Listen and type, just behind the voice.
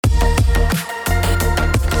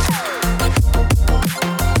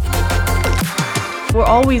we're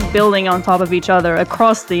always building on top of each other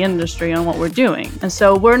across the industry on what we're doing. And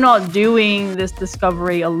so we're not doing this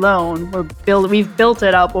discovery alone. We've built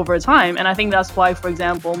it up over time. And I think that's why, for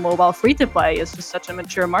example, mobile free-to-play is just such a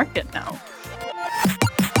mature market now.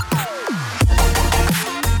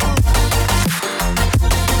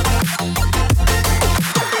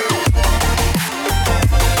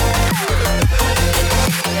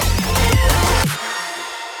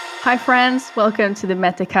 Hi friends, welcome to the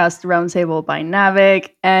Metacast Roundtable by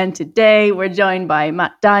Navic, and today we're joined by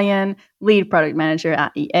Matt Dian, lead product manager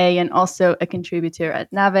at EA and also a contributor at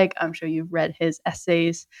Navic. I'm sure you've read his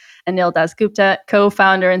essays. And Neil Dasgupta,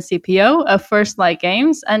 co-founder and CPO of First Light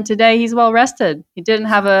Games, and today he's well rested. He didn't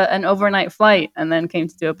have an overnight flight and then came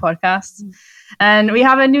to do a podcast. And we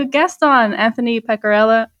have a new guest on, Anthony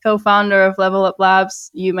Pecorella, co-founder of Level Up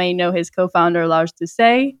Labs. You may know his co-founder Lars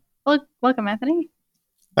Doucet. Welcome, Anthony.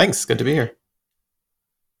 Thanks. Good to be here.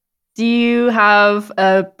 Do you have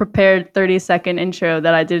a prepared 30-second intro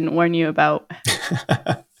that I didn't warn you about?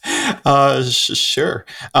 Sure.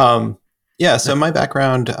 So my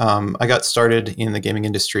background, I got started in the gaming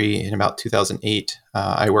industry in about 2008.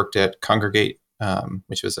 I worked at Congregate,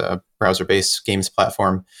 which was a browser-based games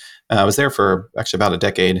platform. I was there for actually about a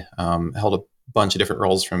decade, held a bunch of different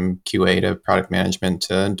roles from QA to product management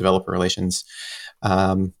to developer relations.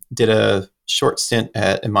 Did a short stint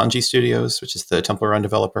at Imanji Studios, which is the Temple Run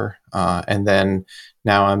developer. And then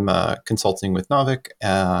now I'm consulting with Navic.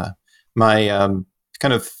 My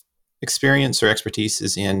kind of experience or expertise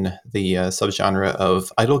is in the subgenre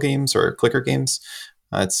of idle games or clicker games.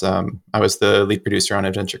 I was the lead producer on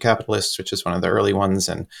Adventure Capitalist, which is one of the early ones,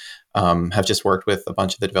 and have just worked with a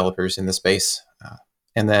bunch of the developers in the space.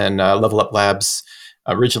 And then Level Up Labs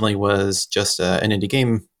originally was just an indie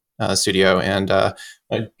game studio, and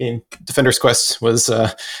my game Defender's Quest was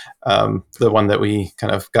the one that we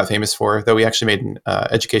kind of got famous for, though we actually made an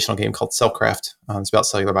educational game called Cellcraft. It's about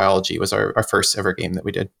cellular biology. It was our first ever game that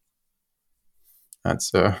we did.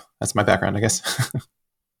 That's my background, I guess.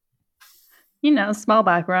 Small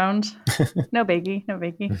background. No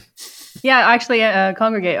biggie. Yeah, actually,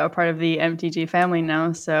 Congregate are part of the MTG family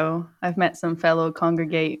now, so I've met some fellow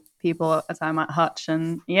Congregate people as I'm at Hutch,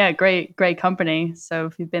 and yeah, great company. So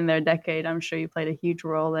if you've been there a decade, I'm sure you played a huge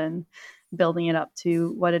role in building it up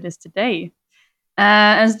to what it is today.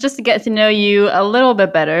 And just to get to know you a little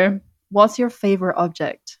bit better, what's your favorite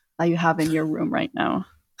object that you have in your room right now?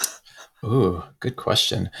 Ooh, good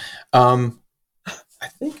question. I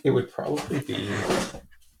think it would probably be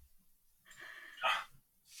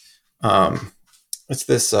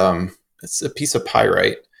it's a piece of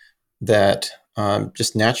pyrite that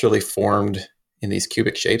just naturally formed in these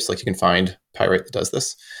cubic shapes. Like you can find pyrite that does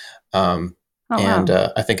this. Wow.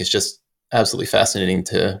 I think it's just absolutely fascinating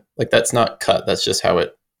that's not cut. That's just how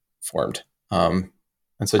it formed. And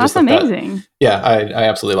so that's just like amazing. That, I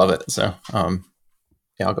absolutely love it. So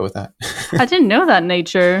yeah, I'll go with that. I didn't know that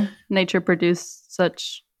nature produced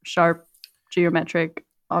such sharp geometric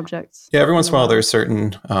objects. Yeah, every once in a while there's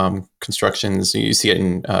certain constructions. You see it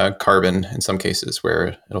in carbon in some cases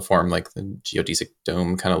where it'll form like the geodesic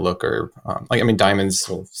dome kind of look, or diamonds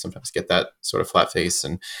will sometimes get that sort of flat face.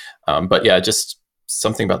 And but yeah, just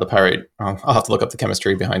something about the pyrite. I'll have to look up the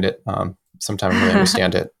chemistry behind it sometime and really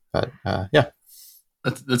understand it. But yeah.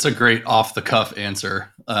 That's a great off-the-cuff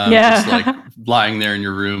answer. Just like lying there in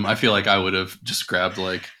your room. I feel like I would have just grabbed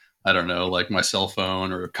my cell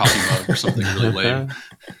phone or a coffee mug or something really lame.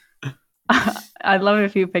 I'd love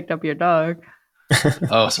if you picked up your dog.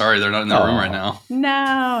 Oh, sorry, they're not in their room right now.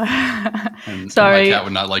 No. And sorry. My cat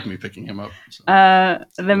would not like me picking him up. So.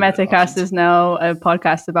 The Metacast is now a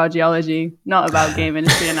podcast about geology, not about game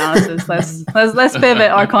industry analysis. Let's pivot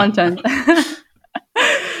our content.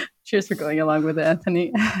 Cheers for going along with it,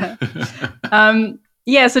 Anthony.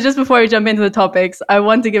 So just before we jump into the topics, I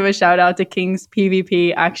want to give a shout out to King's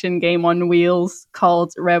PvP action game on wheels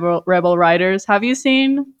called Rebel Riders. Have you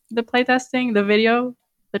seen the playtesting, the video,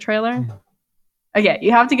 the trailer? Okay,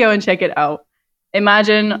 you have to go and check it out.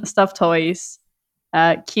 Imagine stuffed toys,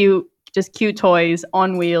 cute toys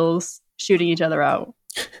on wheels shooting each other out.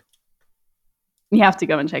 You have to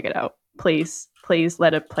go and check it out. Please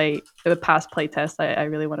let it pass play test. I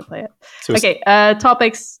really want to play it. So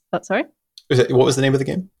topics. Oh, sorry. What was the name of the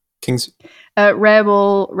game? King's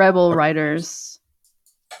Rebel Riders.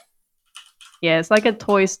 Yeah, it's like a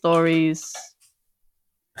Toy Stories.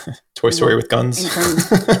 Toy Story with guns.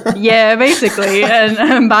 Yeah, basically,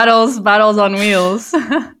 and battles on wheels.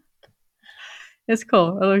 It's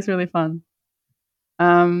cool. It looks really fun.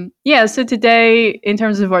 So today, in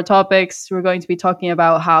terms of our topics, we're going to be talking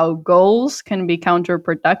about how goals can be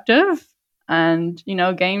counterproductive. And,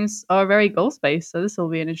 games are very goals-based, so this will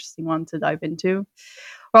be an interesting one to dive into.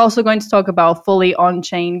 We're also going to talk about fully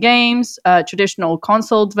on-chain games, traditional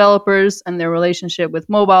console developers and their relationship with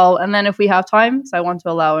mobile. And then if we have time, because I want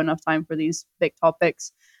to allow enough time for these big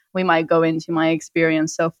topics, we might go into my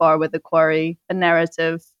experience so far with the Quarry, a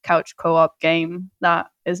narrative couch co-op game that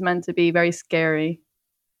is meant to be very scary.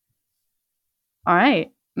 All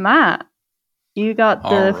right, Matt, you got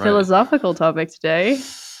the philosophical topic today.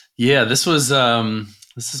 Yeah, this is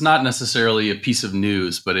not necessarily a piece of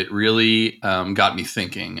news, but it really got me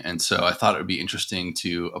thinking. And so I thought it would be interesting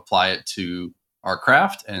to apply it to our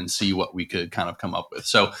craft and see what we could kind of come up with.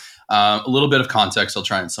 So a little bit of context. I'll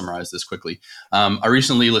try and summarize this quickly. I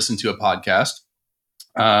recently listened to a podcast.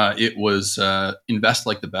 It was Invest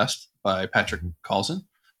Like the Best by Patrick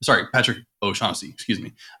O'Shaughnessy, excuse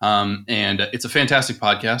me. And it's a fantastic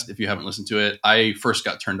podcast. If you haven't listened to it, I first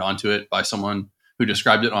got turned on to it by someone who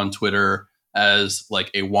described it on Twitter as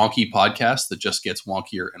like a wonky podcast that just gets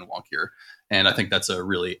wonkier and wonkier. And I think that's a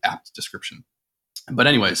really apt description. But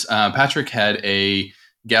anyways, Patrick had a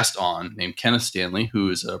guest on named Kenneth Stanley,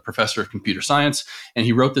 who is a professor of computer science. And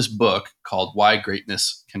he wrote this book called Why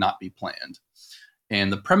Greatness Cannot Be Planned.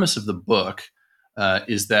 And the premise of the book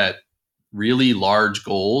is that really large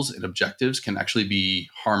goals and objectives can actually be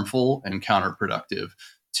harmful and counterproductive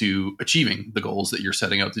to achieving the goals that you're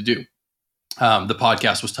setting out to do. The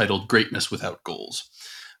podcast was titled Greatness Without Goals.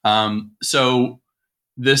 So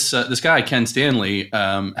this guy, Ken Stanley,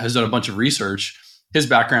 has done a bunch of research. His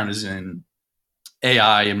background is in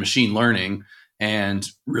AI and machine learning, and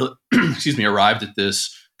really, arrived at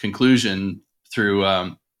this conclusion through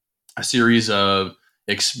a series of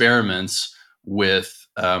experiments with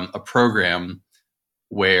a program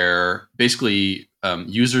where basically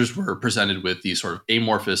users were presented with these sort of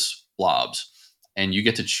amorphous blobs, and you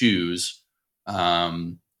get to choose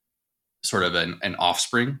sort of an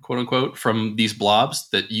offspring, quote unquote, from these blobs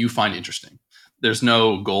that you find interesting. There's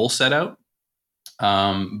no goal set out,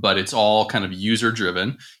 but it's all kind of user driven.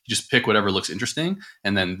 You just pick whatever looks interesting,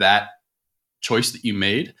 and then that choice that you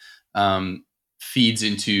made feeds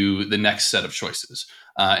into the next set of choices.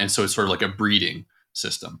 And so it's sort of like a breeding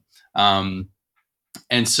system. And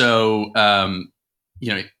so,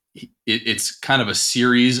 it's kind of a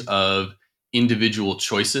series of individual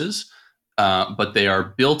choices, but they are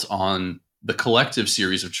built on the collective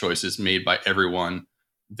series of choices made by everyone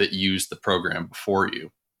that used the program before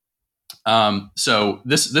you. So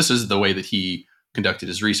this is the way that he conducted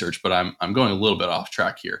his research, but I'm going a little bit off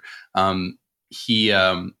track here.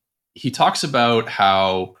 He talks about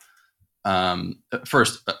how,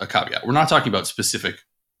 first, a caveat. We're not talking about specific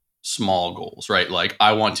small goals, right? Like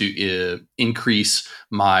I want to increase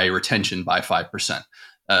my retention by 5%.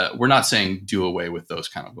 We're not saying do away with those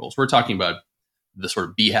kind of goals. We're talking about the sort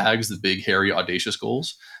of BHAGs, the big, hairy, audacious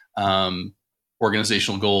goals,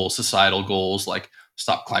 organizational goals, societal goals, like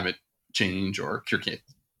stop climate change or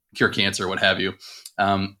cure cancer, what have you.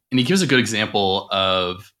 And he gives a good example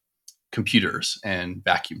of computers and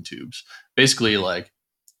vacuum tubes. Basically, like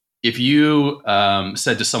if you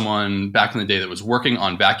said to someone back in the day that was working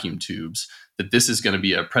on vacuum tubes that this is going to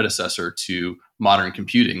be a predecessor to modern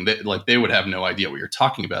computing, they would have no idea what you're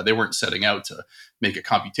talking about. They weren't setting out to make a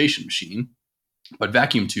computation machine, but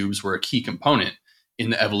vacuum tubes were a key component in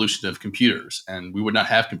the evolution of computers, and we would not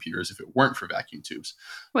have computers if it weren't for vacuum tubes.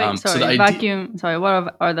 Wait, sorry, vacuum. Sorry,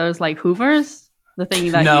 what are those, like Hoovers? The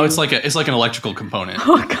thing that no, it's like an electrical component.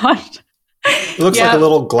 Oh gosh. It looks like a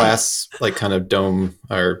little glass, like kind of dome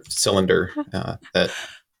or cylinder that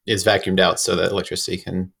is vacuumed out so that electricity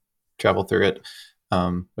can travel through it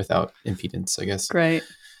without impedance, I guess. Great.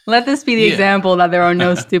 Let this be the example that there are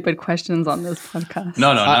no stupid questions on this podcast.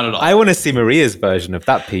 No, not at all. I want to see Maria's version of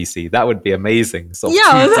that PC. That would be amazing. Sort of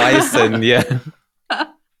two Dyson, yeah.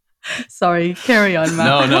 Sorry, carry on,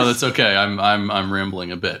 Matt. No, that's okay. I'm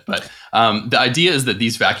rambling a bit, but the idea is that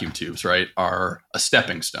these vacuum tubes, right, are a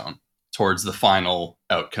stepping stone towards the final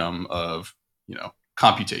outcome of,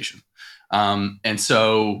 computation. And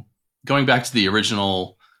so going back to the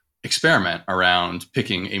original experiment around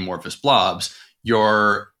picking amorphous blobs,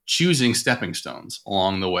 you're choosing stepping stones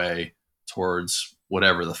along the way towards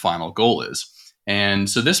whatever the final goal is. And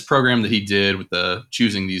so this program that he did with the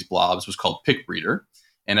choosing these blobs was called Pick Breeder.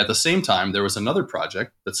 And at the same time, there was another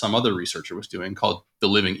project that some other researcher was doing called the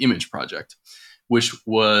Living Image Project, which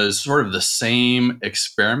was sort of the same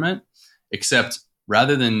experiment, except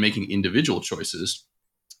rather than making individual choices,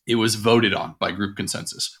 it was voted on by group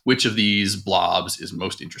consensus. Which of these blobs is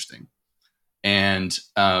most interesting? And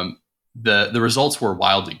the results were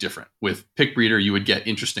wildly different. With Pick Breeder, you would get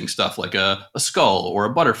interesting stuff like a skull or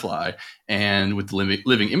a butterfly. And with the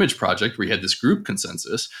Living Image Project, where you had this group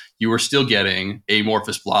consensus, you were still getting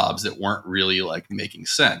amorphous blobs that weren't really like making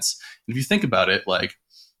sense. And if you think about it, like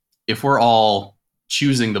if we're all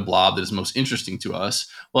choosing the blob that is most interesting to us,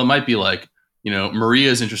 well, it might be like,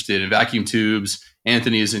 Maria is interested in vacuum tubes,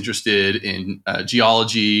 Anthony is interested in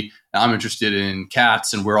geology, I'm interested in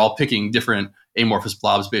cats, and we're all picking different amorphous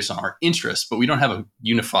blobs based on our interests, but we don't have a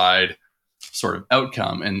unified sort of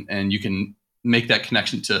outcome. And you can make that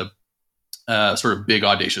connection to sort of big,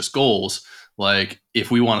 audacious goals. Like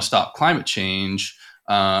if we want to stop climate change,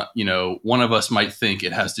 one of us might think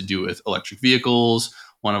it has to do with electric vehicles.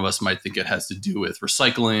 One of us might think it has to do with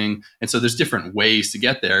recycling. And so there's different ways to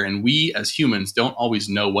get there. And we as humans don't always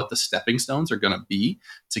know what the stepping stones are going to be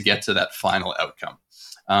to get to that final outcome.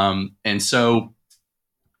 And so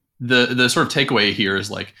the sort of takeaway here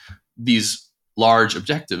is like these large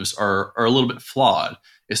objectives are a little bit flawed.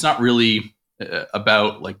 It's not really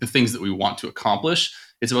about like the things that we want to accomplish.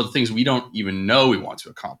 It's about the things we don't even know we want to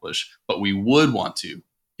accomplish, but we would want to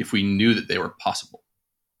if we knew that they were possible.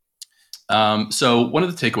 So one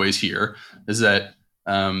of the takeaways here is that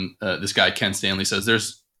this guy, Ken Stanley,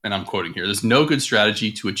 says and I'm quoting here, there's no good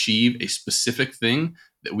strategy to achieve a specific thing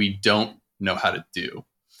that we don't know how to do.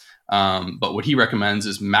 But what he recommends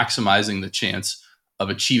is maximizing the chance of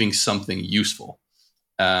achieving something useful.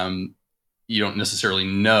 You don't necessarily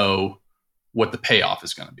know what the payoff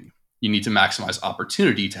is going to be. You need to maximize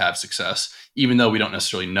opportunity to have success, even though we don't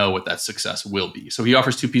necessarily know what that success will be. So he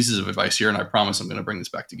offers two pieces of advice here, and I promise I'm going to bring this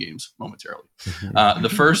back to games momentarily. The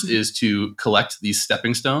first is to collect these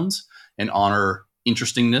stepping stones and honor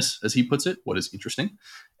interestingness, as he puts it. What is interesting?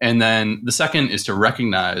 And then the second is to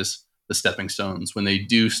recognize the stepping stones when they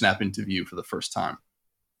do snap into view for the first time.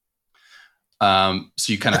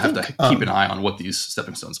 So you kind of have to keep an eye on what these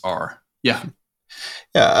stepping stones are. Yeah.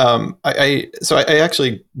 Yeah. I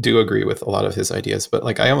actually do agree with a lot of his ideas, but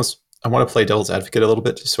like I want to play devil's advocate a little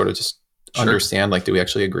bit to sort of just understand, like, do we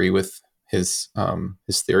actually agree with his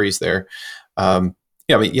theories there?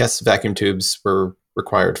 Yes, vacuum tubes were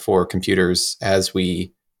required for computers as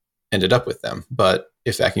we ended up with them. But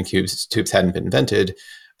if vacuum tubes hadn't been invented,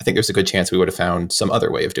 I think there's a good chance we would have found some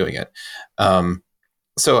other way of doing it.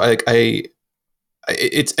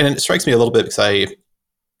 It strikes me a little bit because I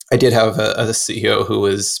did have a CEO who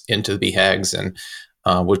was into the BHAGs and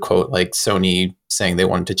would quote like Sony saying they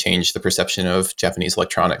wanted to change the perception of Japanese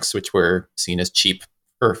electronics, which were seen as cheap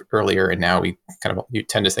earlier, and now you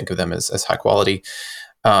tend to think of them as high quality.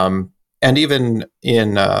 And even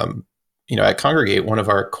in at Congregate, one of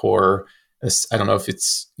our core, I don't know if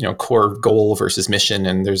it's core goal versus mission,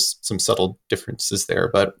 and there's some subtle differences there,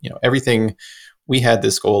 but everything, we had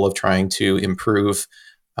this goal of trying to improve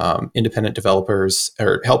independent developers,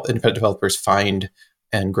 or help independent developers find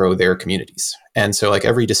and grow their communities. And so like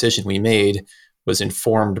every decision we made was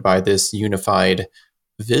informed by this unified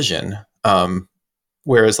vision.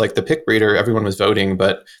 Whereas like the Pick Breeder, everyone was voting,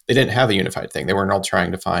 but they didn't have a unified thing. They weren't all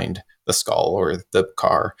trying to find the skull or the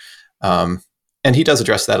car. And he does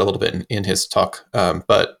address that a little bit in his talk.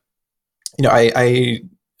 But I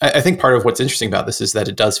think part of what's interesting about this is that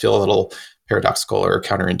it does feel a little paradoxical or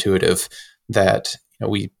counterintuitive that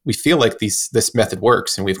we feel like this method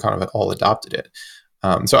works and we've kind of all adopted it.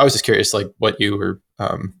 So I was just curious, like what you or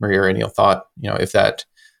Maria or Anil thought, if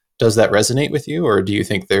does that resonate with you, or do you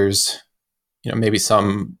think there's maybe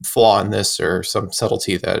some flaw in this or some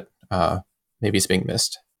subtlety that maybe is being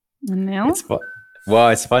missed? No. Well,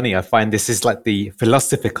 it's funny. I find this is like the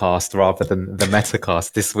philosophy cast rather than the meta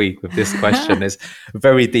cast this week with this question. Is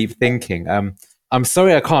very deep thinking. I'm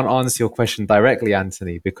sorry I can't answer your question directly,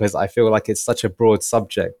 Anthony, because I feel like it's such a broad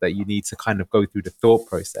subject that you need to kind of go through the thought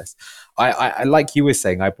process. I like you were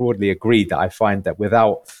saying, I broadly agree that I find that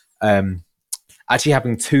without actually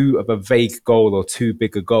having too of a vague goal or too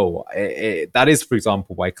big a goal, that is, for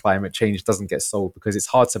example, why climate change doesn't get solved, because it's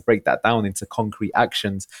hard to break that down into concrete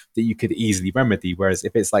actions that you could easily remedy. Whereas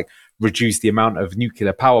if it's like reduce the amount of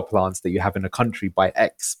nuclear power plants that you have in a country by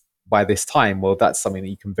X by this time, well, that's something that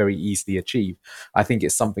you can very easily achieve. I think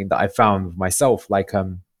it's something that I found with myself, like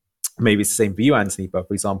maybe it's the same for you, Anthony, but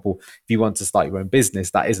for example, if you want to start your own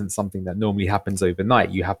business, that isn't something that normally happens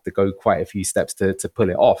overnight. You have to go quite a few steps to pull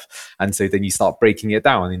it off. And so then you start breaking it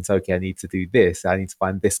down into, okay, I need to do this. I need to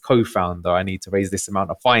find this co-founder. I need to raise this amount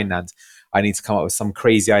of finance. I need to come up with some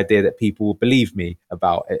crazy idea that people will believe me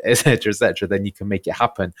about, et cetera, then you can make it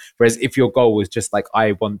happen. Whereas if your goal was just like,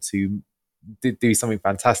 I want to do something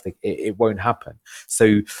fantastic, it won't happen.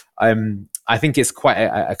 So I think it's quite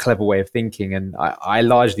a clever way of thinking, and I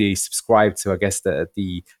largely subscribe to, I guess,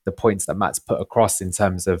 the points that Matt's put across in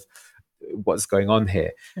terms of what's going on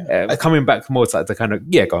here. Coming back more to the kind of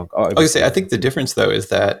go on. I was gonna say, I think the difference though is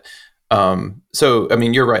that so I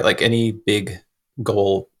mean, you're right. Like any big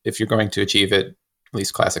goal, if you're going to achieve it, at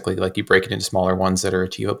least classically, like you break it into smaller ones that are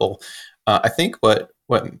achievable. I think what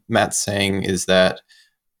Matt's saying is that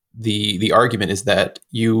the argument is that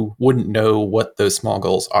you wouldn't know what those small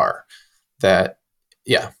goals are. That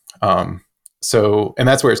so, and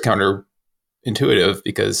that's where it's counterintuitive,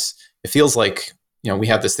 because it feels like, we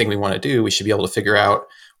have this thing we want to do. We should be able to figure out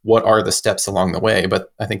what are the steps along the way.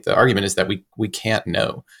 But I think the argument is that we can't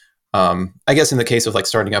know. I guess in the case of like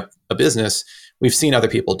starting up a business, we've seen other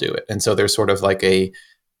people do it. And so there's sort of like a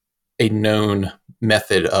known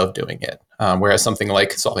method of doing it. Whereas something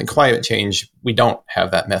like solving climate change, we don't have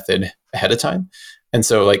that method ahead of time. And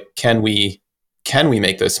so like, can we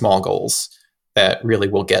make those small goals that really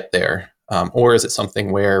will get there? Or is it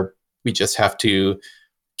something where we just have to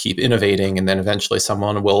keep innovating, and then eventually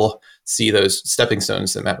someone will see those stepping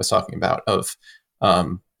stones that Matt was talking about of,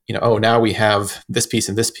 oh, now we have this piece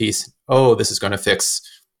and this piece. Oh, this is going to fix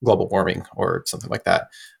global warming or something like that.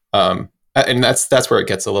 And that's where it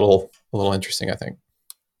gets a little interesting, I think.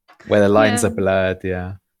 Where the lines are blurred,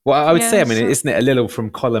 yeah. Well, I would say, isn't it a little from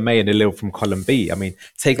column A and a little from column B? I mean,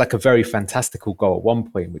 take like a very fantastical goal at one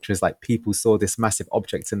point, which was like people saw this massive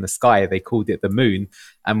object in the sky. They called it the moon.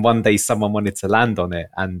 And one day someone wanted to land on it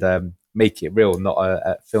and make it real, not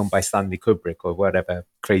a film by Stanley Kubrick or whatever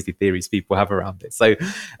crazy theories people have around it. So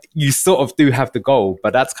you sort of do have the goal,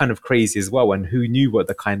 but that's kind of crazy as well. And who knew what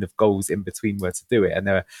the kind of goals in between were to do it? And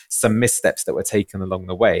there are some missteps that were taken along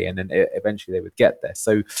the way, and then eventually they would get there.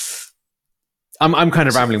 So I'm kind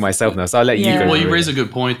of rambling myself now, so I'll let you go. Well, you raise a good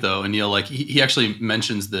point, though, and Neil. Like he actually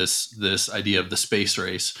mentions this idea of the space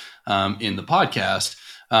race in the podcast.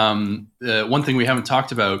 One thing we haven't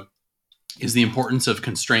talked about is the importance of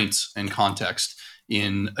constraints and context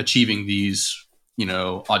in achieving these,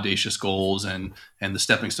 audacious goals and the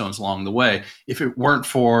stepping stones along the way. If it weren't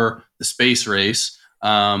for the space race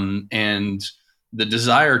and the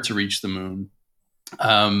desire to reach the moon,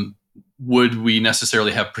 would we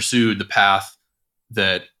necessarily have pursued the path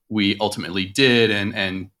that we ultimately did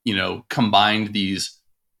and combined these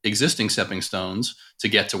existing stepping stones to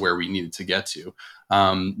get to where we needed to get to?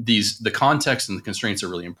 The context and the constraints are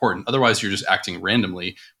really important. Otherwise, you're just acting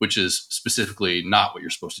randomly, which is specifically not what you're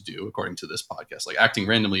supposed to do, according to this podcast. Like acting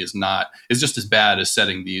randomly is just as bad as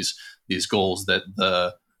setting these goals that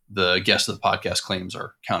the guest of the podcast claims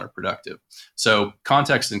are counterproductive. So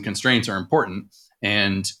context and constraints are important,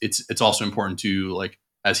 and it's also important to, like,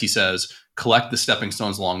 as he says, collect the stepping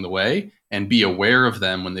stones along the way and be aware of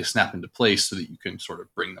them when they snap into place so that you can sort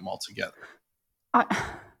of bring them all together.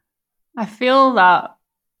 I feel that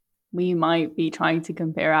we might be trying to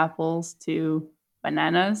compare apples to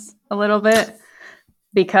bananas a little bit,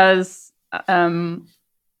 because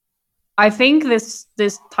I think this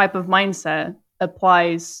type of mindset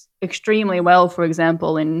applies extremely well, for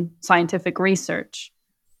example, in scientific research,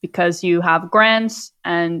 because you have grants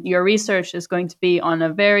and your research is going to be on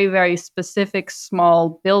a very, very specific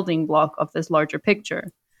small building block of this larger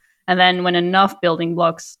picture. And then when enough building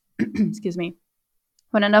blocks,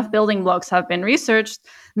 when enough building blocks have been researched,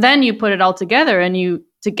 then you put it all together, and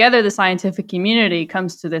together the scientific community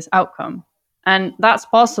comes to this outcome. And that's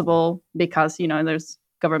possible because, there's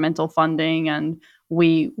governmental funding, and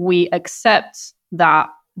we accept that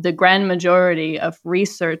the grand majority of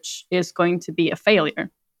research is going to be a failure.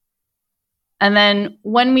 And then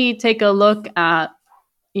when we take a look at,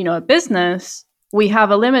 a business, we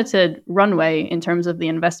have a limited runway in terms of the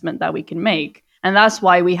investment that we can make. And that's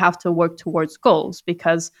why we have to work towards goals,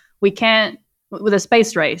 because we can't, with a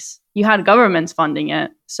space race, you had governments funding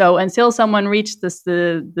it. So until someone reached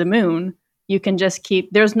the moon, you can just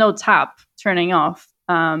there's no tap turning off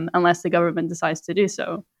unless the government decides to do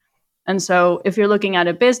so. And so if you're looking at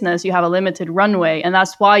a business, you have a limited runway. And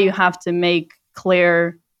that's why you have to make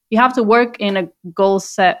clear, you have to work in a goal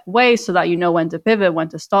set way so that you know when to pivot, when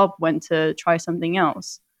to stop, when to try something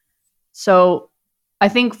else. So I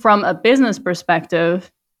think from a business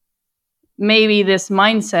perspective, maybe this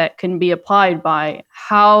mindset can be applied by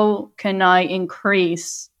how can I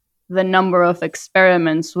increase the number of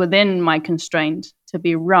experiments within my constraint to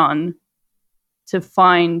be run to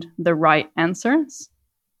find the right answers?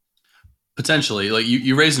 Potentially. Like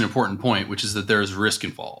you raise an important point, which is that there's risk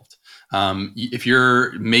involved. If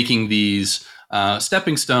you're making these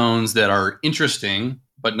stepping stones that are interesting,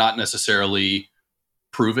 but not necessarily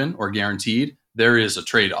proven or guaranteed, there is a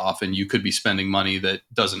trade-off, and you could be spending money that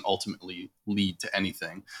doesn't ultimately lead to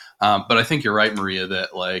anything. But I think you're right, Maria,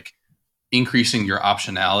 that like increasing your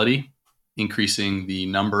optionality, increasing the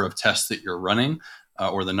number of tests that you're running,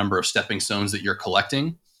 or the number of stepping stones that you're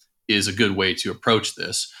collecting is a good way to approach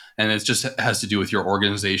this. And it just has to do with your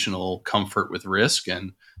organizational comfort with risk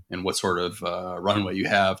and what sort of runway you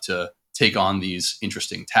have to take on these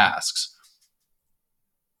interesting tasks.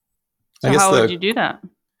 So how would you do that?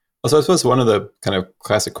 So I suppose one of the kind of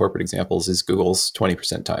classic corporate examples is Google's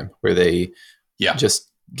 20% time, where they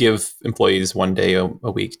just give employees one day a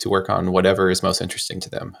week to work on whatever is most interesting to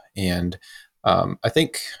them. And I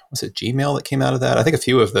think, was it Gmail that came out of that? I think a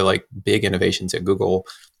few of the like big innovations at Google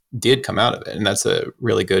did come out of it. And that's a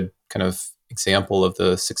really good kind of example of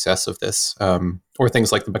the success of this. Or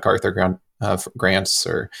things like the MacArthur grants,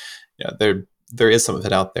 or there is some of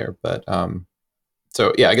it out there. But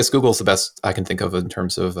so yeah, I guess Google's the best I can think of in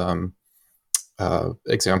terms of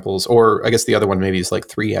examples. Or I guess the other one maybe is like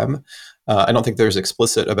 3M. I don't think there's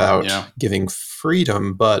explicit about giving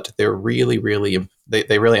freedom, but they're really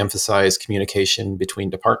emphasize communication between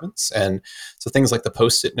departments. And so things like the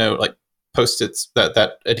Post-it note, like Post-its,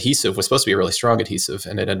 that adhesive was supposed to be a really strong adhesive,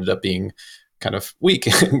 and it ended up being kind of weak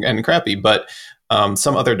and crappy. But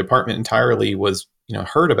some other department entirely was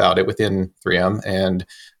heard about it within 3M and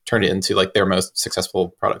turned it into like their most successful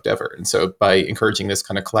product ever. And so by encouraging this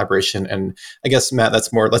kind of collaboration, and I guess, Matt,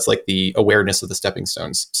 that's like the awareness of the stepping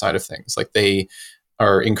stones side of things. Like they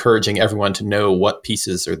are encouraging everyone to know what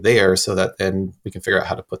pieces are there so that then we can figure out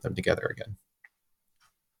how to put them together again.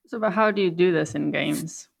 So, but how do you do this in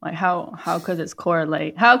games? Like how could this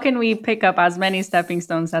correlate? How can we pick up as many stepping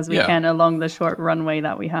stones as we can along the short runway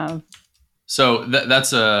that we have? So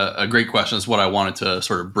that's a great question. That's what I wanted to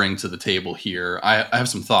sort of bring to the table here. I have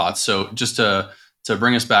some thoughts. So just to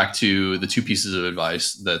bring us back to the two pieces of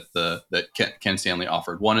advice that Ken Stanley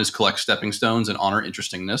offered. One is collect stepping stones and honor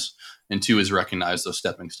interestingness. And two is recognize those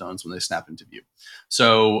stepping stones when they snap into view.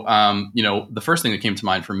 So, the first thing that came to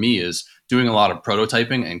mind for me is doing a lot of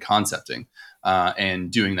prototyping and concepting,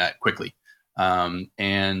 and doing that quickly.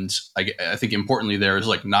 And I think importantly there is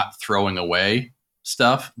like not throwing away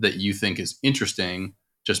stuff that you think is interesting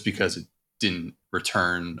just because it didn't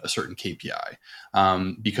return a certain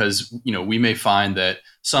KPI. Because, we may find that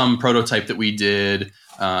some prototype that we did,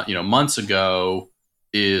 months ago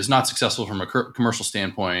is not successful from a commercial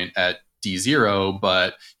standpoint at D0,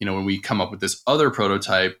 but, when we come up with this other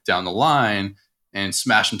prototype down the line and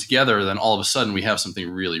smash them together, then all of a sudden we have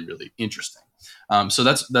something really, really interesting. So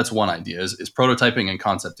that's one idea is prototyping and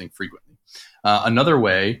concepting frequently. Another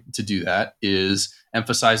way to do that is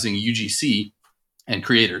emphasizing UGC and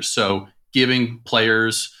creators. So giving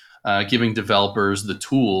players, giving developers the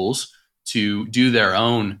tools to do their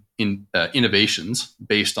own innovations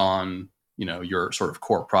based on your sort of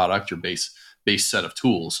core product, your base set of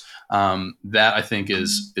tools. That I think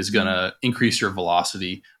is going to increase your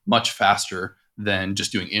velocity much faster than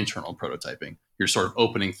just doing internal prototyping. You're sort of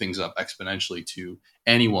opening things up exponentially to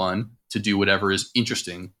anyone to do whatever is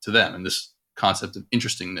interesting to them. And this concept of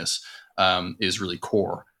interestingness is really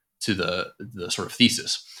core to the sort of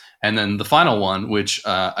thesis. And then the final one, which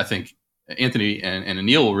I think Anthony and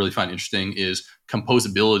Anil will really find interesting, is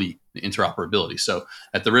composability and interoperability. So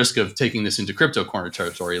at the risk of taking this into crypto corner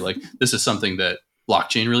territory, like this is something that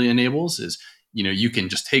blockchain really enables is, you can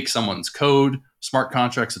just take someone's code, smart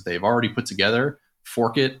contracts that they've already put together,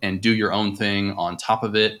 fork it and do your own thing on top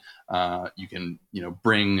of it. You can,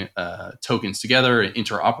 bring tokens together and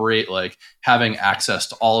interoperate. Like having access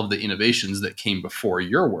to all of the innovations that came before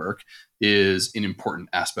your work is an important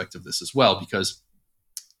aspect of this as well, because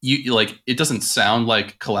it doesn't sound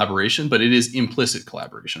like collaboration, but it is implicit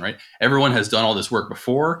collaboration, right? Everyone has done all this work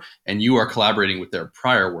before, and you are collaborating with their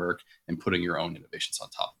prior work and putting your own innovations on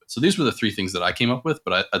top of it. So these were the three things that I came up with,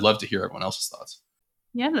 but I'd love to hear everyone else's thoughts.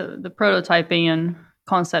 Yeah, the prototyping and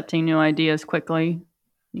concepting new ideas quickly,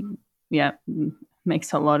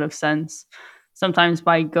 makes a lot of sense. Sometimes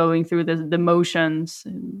by going through the motions,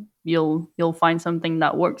 you'll find something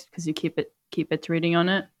that works because you keep iterating on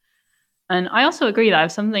it. And I also agree that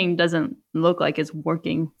if something doesn't look like it's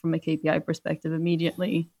working from a KPI perspective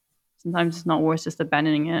immediately, sometimes it's not worth just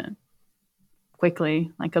abandoning it quickly,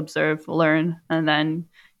 like observe, learn, and then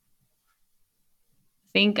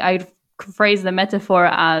think I'd phrase the metaphor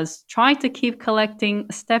as try to keep collecting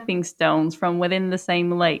stepping stones from within the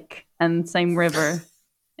same lake and same river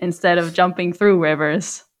instead of jumping through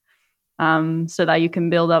rivers, so that you can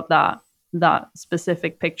build up that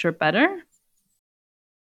specific picture better.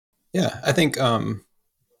 Yeah, I think on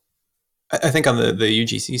the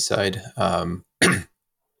UGC side,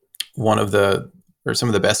 one of the or some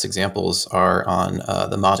of the best examples are on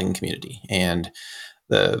the modding community. And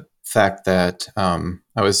the fact that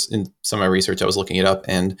I was in some of my research, I was looking it up,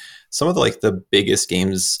 and some of the biggest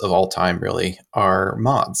games of all time really are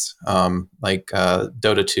mods.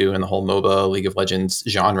 Dota 2 and the whole MOBA League of Legends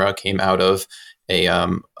genre came out of a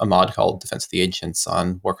mod called Defense of the Ancients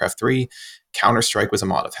on Warcraft 3. Counter-Strike was a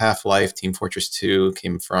mod of Half-Life. Team Fortress 2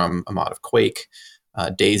 came from a mod of Quake.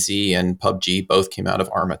 DayZ and PUBG both came out of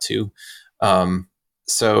Arma 2.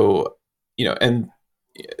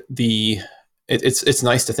 It's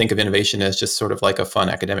nice to think of innovation as just sort of like a fun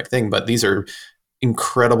academic thing, but these are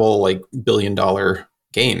incredible billion-dollar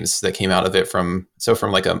games that came out of it. From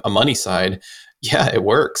like a money side, yeah, it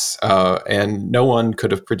works, and no one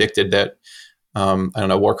could have predicted that. I don't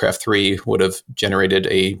know, Warcraft 3 would have generated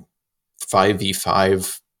a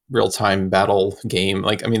 5v5 real-time battle game.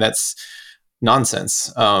 That's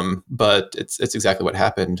nonsense. But it's exactly what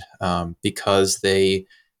happened, because they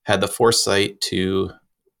had the foresight to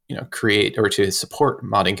create or to support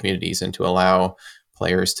modding communities and to allow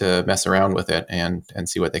players to mess around with it and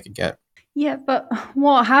see what they could get. Yeah, but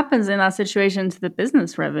what happens in that situation to the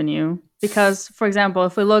business revenue? Because, for example,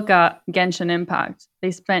 if we look at Genshin Impact,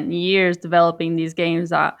 they spent years developing these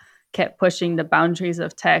games that kept pushing the boundaries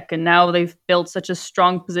of tech, and now they've built such a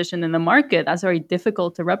strong position in the market that's very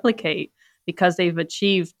difficult to replicate because they've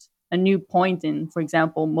achieved a new point in, for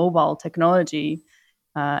example, mobile technology.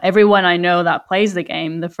 Everyone I know that plays the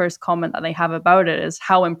game, the first comment that they have about it is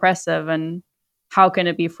how impressive and how can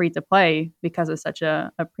it be free to play because it's such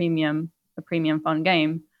a premium fun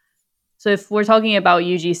game. So if we're talking about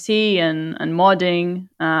UGC and modding,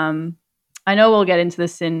 I know we'll get into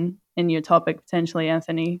this in your topic potentially,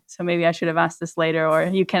 Anthony. So maybe I should have asked this later, or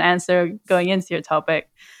you can answer going into your topic.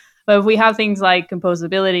 But if we have things like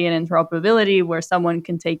composability and interoperability where someone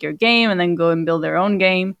can take your game and then go and build their own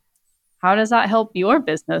game, how does that help your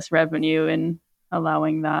business revenue in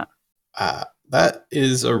allowing that? That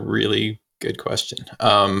is a really good question.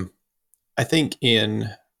 I think in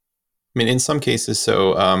some cases,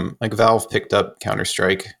 so Valve picked up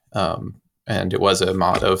Counter-Strike, and it was a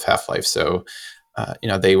mod of Half-Life. So,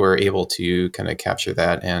 they were able to kind of capture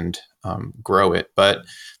that and grow it. But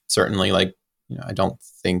certainly, I don't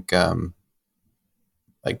think Team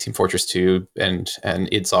Fortress 2 and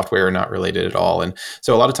id Software are not related at all. And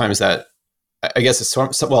so a lot of times that, I guess,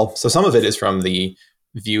 so some of it is from the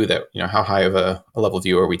view that, how high of a level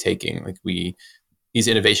view are we taking? These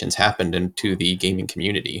innovations happened into the gaming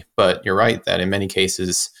community, but you're right that in many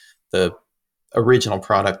cases, the original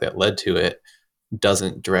product that led to it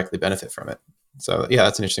doesn't directly benefit from it. So yeah,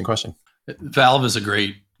 that's an interesting question. Valve is a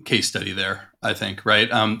great case study there, I think,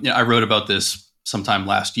 right? I wrote about this sometime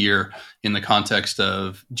last year in the context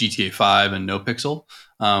of GTA 5 and NoPixel,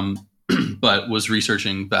 but was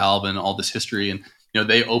researching Valve and all this history. And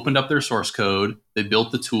they opened up their source code, they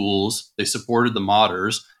built the tools, they supported the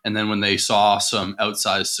modders, and then when they saw some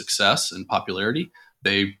outsized success and popularity,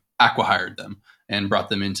 they acqui-hired them and brought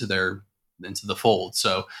them into the fold.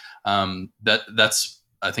 So that's,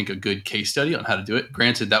 I think, a good case study on how to do it.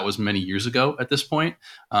 Granted, that was many years ago at this point.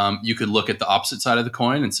 You could look at the opposite side of the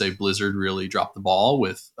coin and say Blizzard really dropped the ball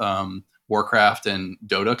with Warcraft and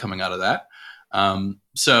Dota coming out of that.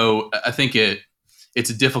 So I think it's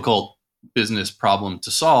a difficult business problem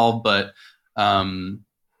to solve, but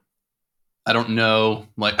I don't know.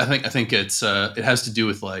 I think it's it has to do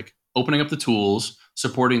with opening up the tools,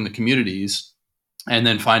 supporting the communities, and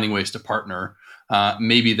then finding ways to partner.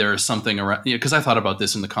 Maybe there's something around, because I thought about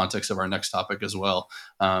this in the context of our next topic as well.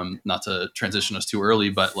 Not to transition us too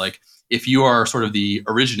early, but if you are sort of the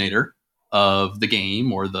originator of the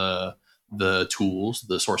game or the tools,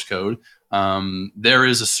 the source code, there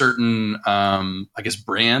is a certain,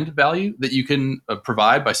 brand value that you can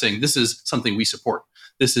provide by saying this is something we support.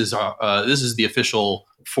 This is the official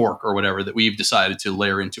fork or whatever that we've decided to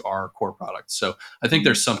layer into our core product. So I think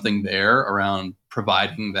there's something there around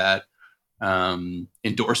providing that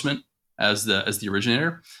endorsement as the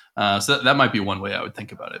originator. So that might be one way I would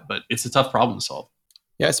think about it, but it's a tough problem to solve.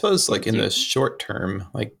 Yeah, I suppose in the short term,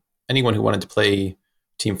 anyone who wanted to play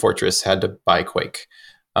Team Fortress had to buy Quake.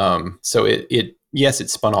 So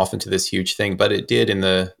it spun off into this huge thing, but it did in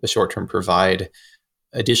the short term provide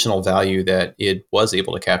additional value that it was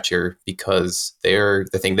able to capture because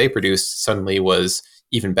the thing they produced suddenly was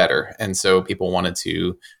even better. And so people wanted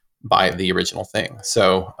to buy the original thing.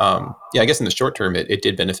 So I guess in the short term, it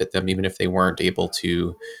did benefit them, even if they weren't able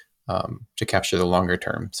to capture the longer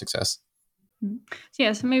term success.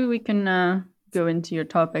 So maybe we can go into your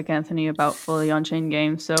topic, Anthony, about fully on-chain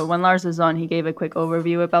games. So when Lars was on, he gave a quick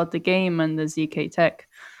overview about the game and the ZK tech.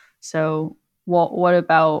 So what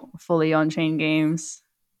about fully on-chain games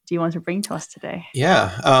do you want to bring to us today?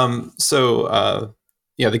 Yeah.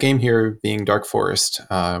 The game here being Dark Forest,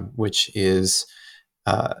 which is,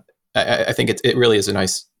 I think it really is a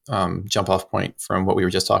nice jump off point from what we were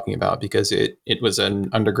just talking about, because it was an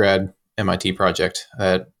undergrad MIT project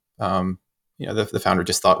that the founder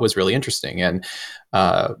just thought was really interesting, and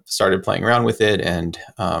started playing around with it, and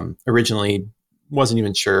originally wasn't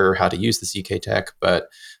even sure how to use the ZK tech, but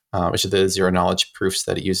which are the zero knowledge proofs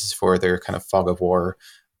that it uses for their kind of fog of war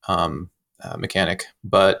mechanic,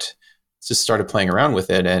 but just started playing around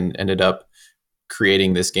with it and ended up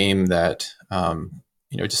creating this game that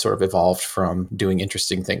just sort of evolved from doing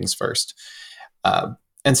interesting things first.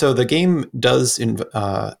 And so the game does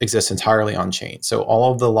exist entirely on chain. So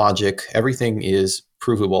all of the logic, everything is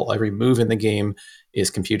provable. Every move in the game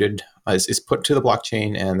is computed, is put to the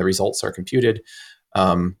blockchain, and the results are computed.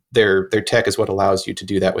 Their tech is what allows you to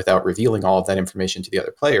do that without revealing all of that information to the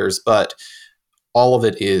other players, but all of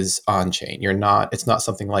it is on chain. It's not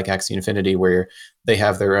something like Axie Infinity where they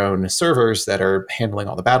have their own servers that are handling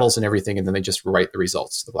all the battles and everything, and then they just write the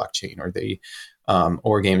results to the blockchain,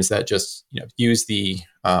 or games that just use the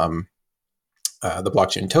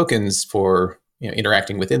blockchain tokens for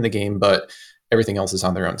interacting within the game, but everything else is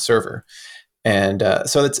on their own server. And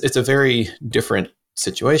so it's a very different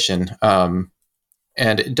situation, and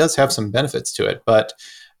it does have some benefits to it. But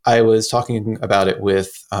I was talking about it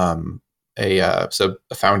with a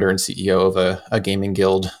founder and CEO of a gaming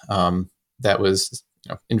guild that was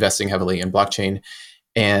investing heavily in blockchain,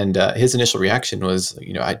 and his initial reaction was,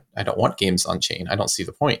 I don't want games on chain. I don't see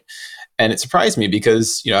the point. And it surprised me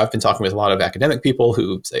because I've been talking with a lot of academic people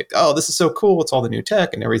who say, oh, this is so cool, it's all the new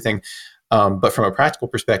tech and everything. But from a practical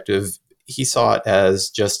perspective, he saw it as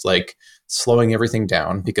just like slowing everything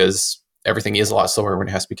down, because everything is a lot slower when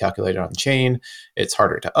it has to be calculated on chain. It's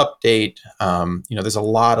harder to update. There's a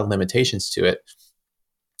lot of limitations to it.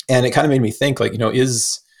 And it kind of made me think, like,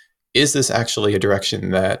 is this actually a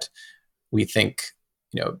direction that we think,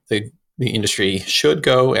 the industry should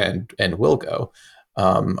go and will go?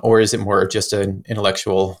 Or is it more just an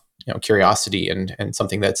intellectual, curiosity and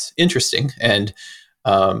something that's interesting and,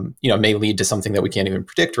 may lead to something that we can't even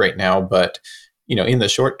predict right now. But, in the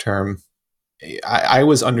short term, I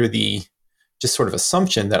was under the just sort of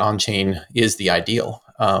assumption that on-chain is the ideal,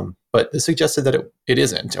 but it suggested that it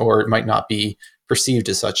isn't, or it might not be perceived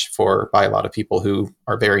as such by a lot of people who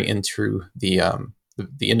are very into the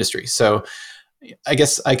industry. So I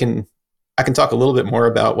guess I can talk a little bit more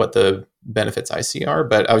about what the benefits I see are,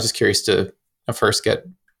 but I was just curious to first get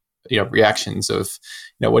reactions of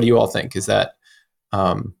what do you all think? Is that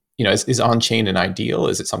is on-chain an ideal?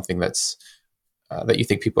 Is it something that's that you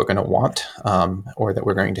think people are going to want, or that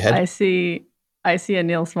we're going to head? I see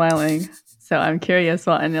Anil smiling, so I'm curious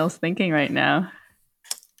what Anil's thinking right now.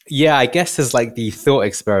 Yeah, I guess as like the thought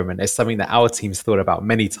experiment is something that our team's thought about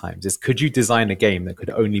many times, is could you design a game that could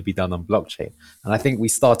only be done on blockchain? And I think we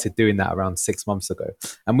started doing that around 6 months ago.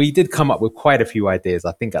 And we did come up with quite a few ideas.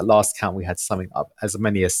 I think at last count, we had something up as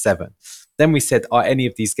many as 7. Then we said, are any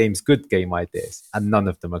of these games good game ideas? And none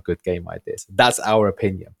of them are good game ideas. That's our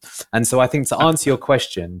opinion. And so I think to answer your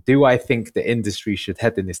question, do I think the industry should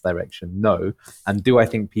head in this direction? No. And do I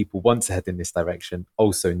think people want to head in this direction?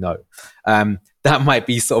 Also no. That might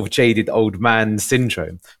be sort of jaded old man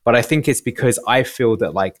syndrome, but I think it's because I feel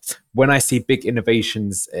that, like, when I see big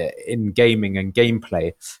innovations in gaming and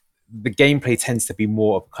gameplay, the gameplay tends to be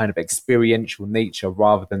more of kind of experiential nature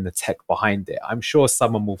rather than the tech behind it. I'm sure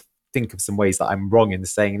someone will think of some ways that I'm wrong in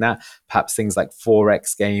saying that, perhaps things like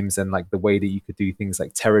 4X games and like the way that you could do things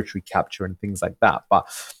like territory capture and things like that. But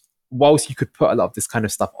whilst you could put a lot of this kind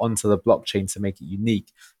of stuff onto the blockchain to make it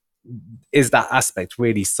unique, is that aspect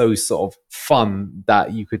really so sort of fun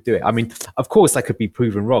that you could do it? I mean, of course, that could be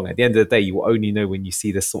proven wrong. At the end of the day, you will only know when you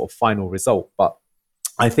see the sort of final result. But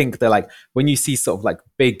I think that, like, when you see sort of like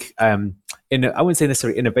big, I wouldn't say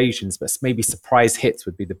necessarily innovations, but maybe surprise hits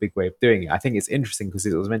would be the big way of doing it. I think it's interesting because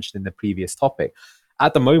it was mentioned in the previous topic.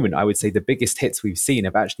 At the moment, I would say the biggest hits we've seen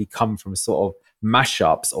have actually come from sort of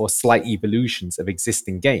mashups or slight evolutions of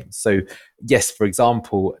existing games. So yes, for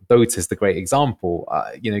example, Dota is the great example,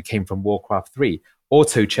 came from Warcraft 3.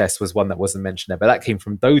 Auto chess was one that wasn't mentioned there, but that came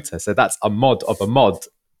from Dota. So that's a mod of a mod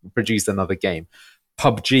produced another game.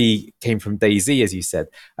 PUBG came from DayZ, as you said.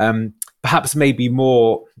 Perhaps maybe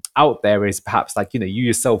more out there is perhaps like, you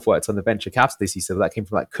yourself worked on the venture capitalist, you said that came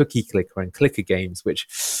from like Cookie Clicker and Clicker Games, which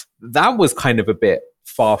that was kind of a bit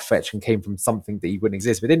far-fetched and came from something that you wouldn't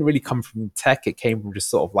exist. But it didn't really come from tech. It came from just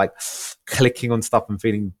sort of like clicking on stuff and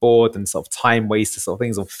feeling bored and sort of time waster sort of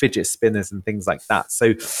things, or fidget spinners and things like that.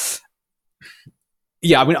 So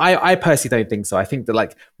Yeah, I mean, I personally don't think so. I think that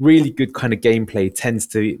like really good kind of gameplay tends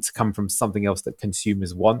to come from something else that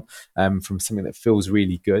consumers want, from something that feels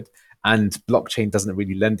really good. And blockchain doesn't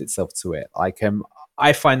really lend itself to it. Like,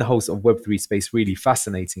 I find the whole sort of Web3 space really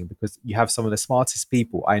fascinating because you have some of the smartest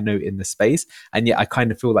people I know in the space, and yet I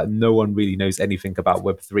kind of feel like no one really knows anything about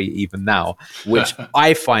Web3 even now, which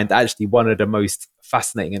I find actually one of the most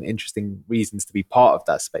fascinating and interesting reasons to be part of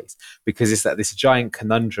that space, because it's that this giant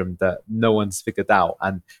conundrum that no one's figured out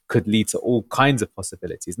and could lead to all kinds of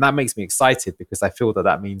possibilities. And that makes me excited because I feel that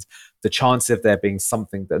that means the chance of there being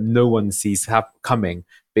something that no one sees coming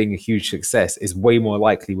being a huge success is way more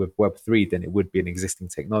likely with Web3 than it would be an existing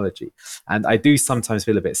technology. And I do sometimes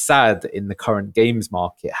feel a bit sad in the current games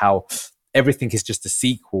market how everything is just a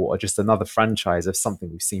sequel or just another franchise of something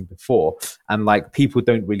we've seen before. And like people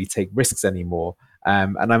don't really take risks anymore.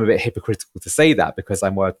 And I'm a bit hypocritical to say that because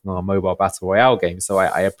I'm working on a mobile battle royale game. So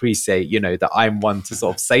I appreciate, that I'm one to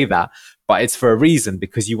sort of say that, but it's for a reason,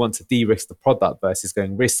 because you want to de-risk the product versus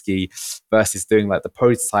going risky versus doing like the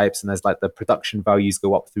prototypes. And as like the production values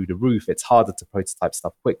go up through the roof, it's harder to prototype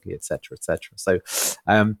stuff quickly, etc., etc. So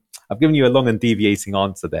I've given you a long and deviating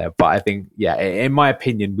answer there, but I think, yeah, in my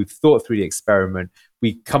opinion, we've thought through the experiment.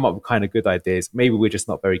 We come up with kind of good ideas. Maybe we're just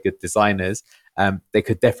not very good designers. There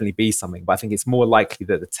could definitely be something, but I think it's more likely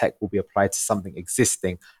that the tech will be applied to something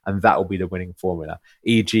existing, and that will be the winning formula.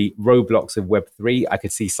 E.g., Roblox and Web3, I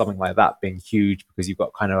could see something like that being huge because you've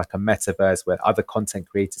got kind of like a metaverse where other content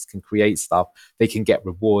creators can create stuff. They can get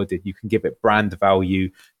rewarded. You can give it brand value.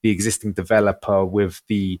 The existing developer with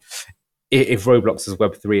if Roblox is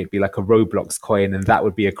Web3, it'd be like a Roblox coin, and that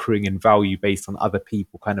would be accruing in value based on other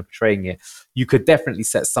people kind of portraying it. You could definitely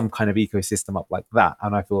set some kind of ecosystem up like that.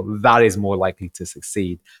 And I feel that is more likely to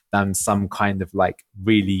succeed than some kind of like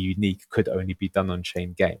really unique, could only be done on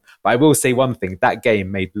chain game. But I will say one thing, that game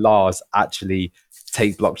made Lars actually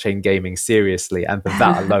take blockchain gaming seriously. And for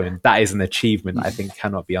that alone, that is an achievement I think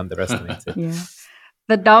cannot be underestimated. Yeah.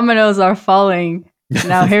 The dominoes are falling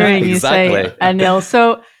now hearing you say, Anil.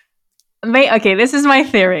 So, okay, this is my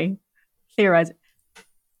theory. Theorizing.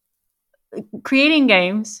 Creating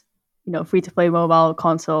games, free to play mobile,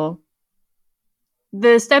 console,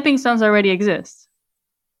 the stepping stones already exist.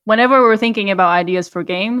 Whenever we're thinking about ideas for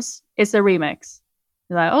games, it's a remix.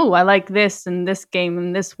 You're like, oh, I like this and this game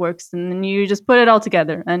and this works, and then you just put it all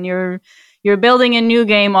together, and you're building a new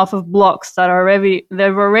game off of blocks that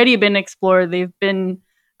they've already been explored. They've been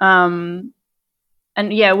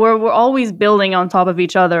and yeah, we're always building on top of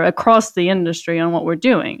each other across the industry on what we're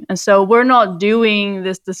doing. And so we're not doing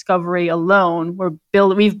this discovery alone.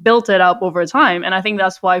 We've built it up over time. And I think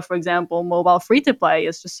that's why, for example, mobile free-to-play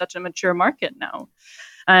is just such a mature market now.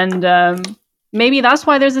 And maybe that's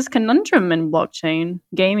why there's this conundrum in blockchain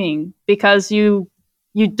gaming, because you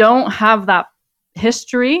don't have that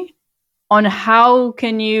history on how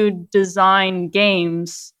can you design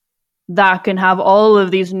games that can have all of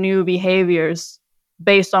these new behaviors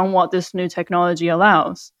based on what this new technology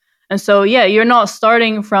allows. And so, yeah, you're not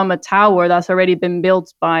starting from a tower that's already been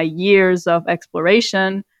built by years of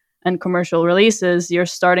exploration and commercial releases. You're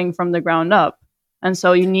starting from the ground up. And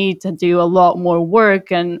so you need to do a lot more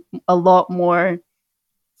work and a lot more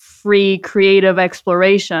free creative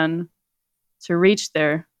exploration to reach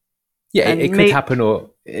there. Yeah, it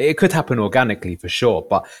could happen organically for sure,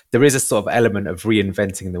 but there is a sort of element of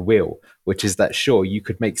reinventing the wheel, which is that sure, you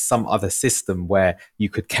could make some other system where you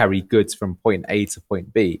could carry goods from point A to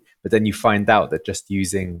point B, but then you find out that just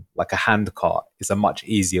using like a hand cart is a much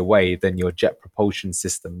easier way than your jet propulsion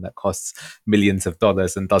system that costs millions of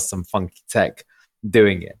dollars and does some funky tech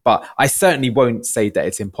doing it. But I certainly won't say that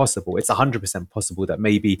it's impossible. It's 100% possible that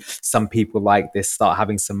maybe some people like this start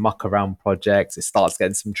having some muck around projects, it starts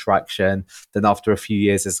getting some traction, then after a few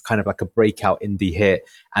years there's kind of like a breakout indie hit,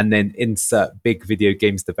 and then insert big video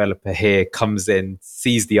games developer here comes in,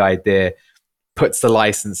 sees the idea, puts the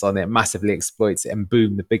license on it, massively exploits it, and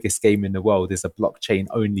boom, the biggest game in the world is a blockchain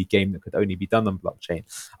only game that could only be done on blockchain.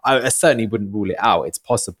 I certainly wouldn't rule it out. It's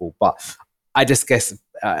possible, but I just guess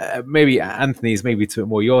maybe Anthony's maybe to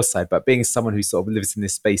more your side, but being someone who sort of lives in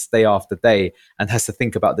this space day after day and has to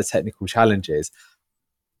think about the technical challenges,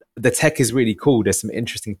 the tech is really cool. There's some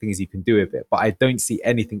interesting things you can do with it, but I don't see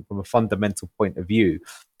anything from a fundamental point of view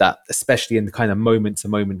that, especially in the kind of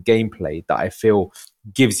moment-to-moment gameplay, that I feel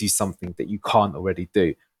gives you something that you can't already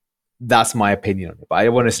do. That's my opinion on it, but I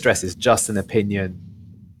want to stress it's just an opinion.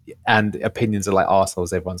 And opinions are like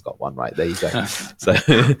arseholes. Everyone's got one, right? There you go. So,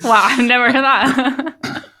 wow, I've never heard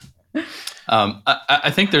that.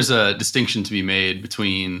 I think there's a distinction to be made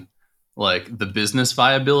between like the business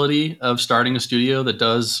viability of starting a studio that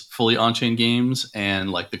does fully on-chain games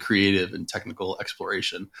and like the creative and technical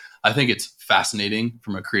exploration. I think it's fascinating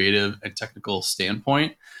from a creative and technical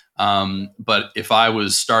standpoint. But if I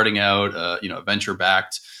was starting out, a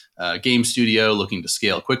venture-backed game studio looking to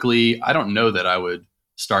scale quickly, I don't know that I would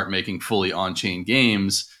start making fully on-chain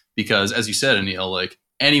games because, as you said, Anil, like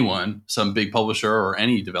anyone, some big publisher or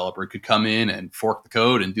any developer could come in and fork the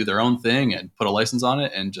code and do their own thing and put a license on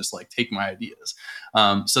it and just like take my ideas.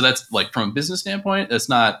 So that's like from a business standpoint, that's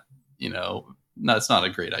not, that's not a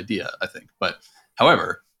great idea, I think. But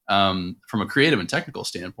however, from a creative and technical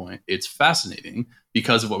standpoint, it's fascinating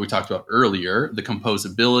because of what we talked about earlier, the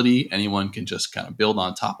composability. Anyone can just kind of build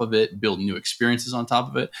on top of it, build new experiences on top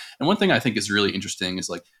of it. And one thing I think is really interesting is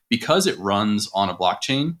like, because it runs on a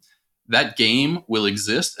blockchain, that game will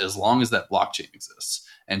exist as long as that blockchain exists.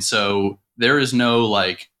 And so there is no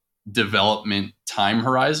like development time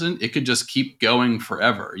horizon. It could just keep going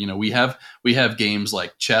forever. We have games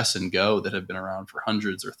like chess and Go that have been around for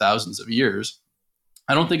hundreds or thousands of years.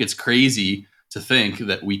 I don't think it's crazy to think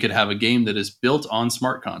that we could have a game that is built on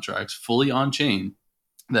smart contracts, fully on chain,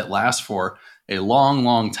 that lasts for a long,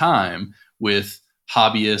 long time with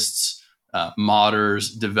hobbyists,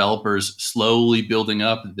 modders, developers slowly building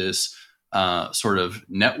up this sort of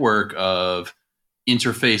network of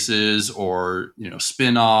interfaces or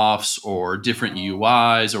spin-offs or different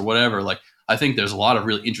UIs or whatever. Like, I think there's a lot of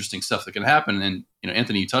really interesting stuff that can happen. And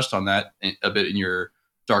Anthony, you touched on that a bit in your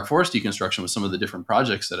Dark Forest deconstruction with some of the different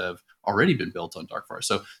projects that have already been built on Dark Forest.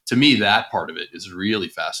 So to me, that part of it is really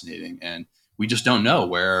fascinating, and we just don't know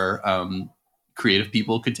where creative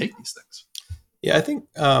people could take these things. Yeah, I think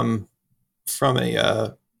from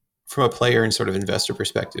a player and sort of investor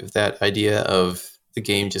perspective, that idea of the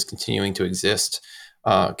game just continuing to exist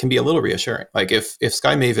can be a little reassuring. Like if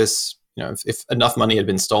Sky Mavis, if enough money had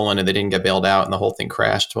been stolen and they didn't get bailed out and the whole thing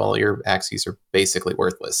crashed, well, your axes are basically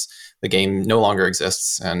worthless. The game no longer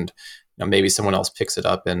exists, and maybe someone else picks it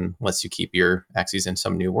up and lets you keep your axes in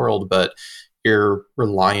some new world, but you're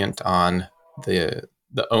reliant on the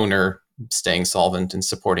owner staying solvent and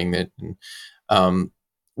supporting it. And,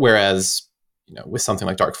 whereas, with something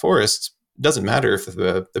like Dark Forest, it doesn't matter if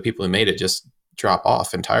the people who made it just drop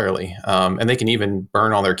off entirely. And they can even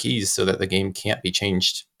burn all their keys so that the game can't be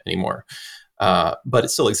changed anymore. But it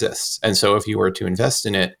still exists. And so if you were to invest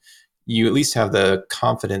in it, you at least have the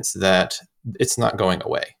confidence that it's not going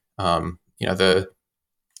away. The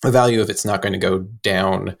value of it's not going to go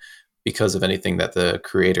down because of anything that the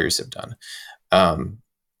creators have done.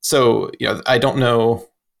 So I don't know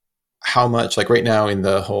how much, like right now in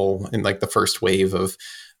the first wave of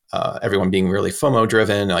everyone being really FOMO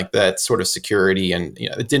driven, like that sort of security, and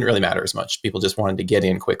it didn't really matter as much. People just wanted to get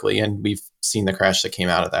in quickly, and we've seen the crash that came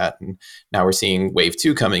out of that. And now we're seeing wave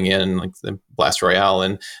 2 coming in, like the Blast Royale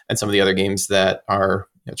and some of the other games that are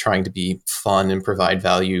trying to be fun and provide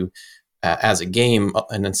value as a game,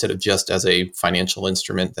 and instead of just as a financial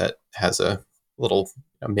instrument that has a little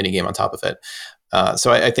mini game on top of it.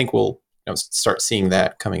 So I think we'll start seeing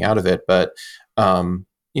that coming out of it. But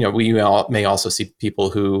we may also see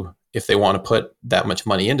people who, if they want to put that much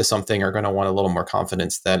money into something, are going to want a little more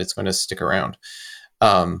confidence that it's going to stick around.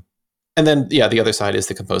 And then, the other side is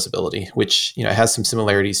the composability, which has some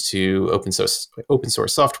similarities to open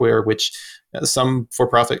source software, which some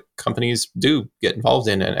for-profit companies do get involved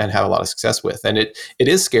in and have a lot of success with. And it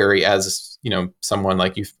is scary as someone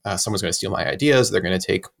like you, someone's going to steal my ideas. They're going to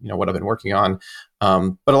take what I've been working on.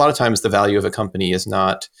 But a lot of times, the value of a company is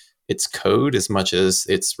not its code as much as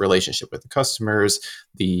its relationship with the customers,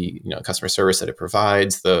 the customer service that it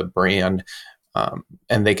provides, the brand,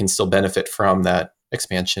 and they can still benefit from that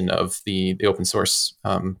expansion of the open source,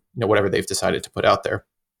 whatever they've decided to put out there.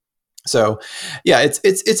 So,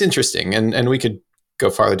 it's interesting, and we could go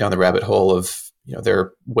farther down the rabbit hole of there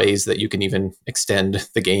are ways that you can even extend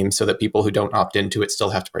the game so that people who don't opt into it still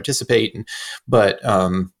have to participate. But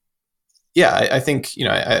I think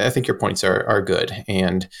I think your points are good.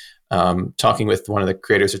 And talking with one of the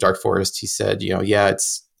creators of Dark Forest, he said,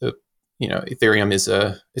 it's Ethereum is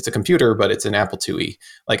it's a computer, but it's an Apple IIe.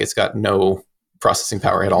 Like, it's got no processing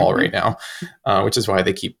power at all right now, which is why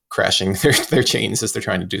they keep crashing their chains as they're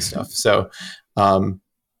trying to do stuff. So, I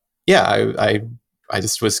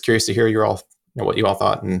just was curious to hear what you all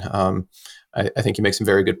thought, and I think you make some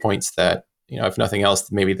very good points that if nothing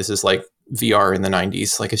else, maybe this is like VR in the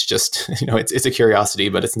 90s. Like, it's just it's a curiosity,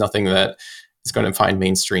 but it's nothing that is going to find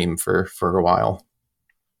mainstream for a while.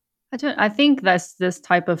 I think that's this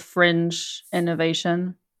type of fringe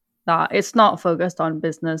innovation that it's not focused on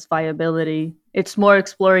business viability. It's more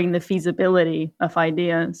exploring the feasibility of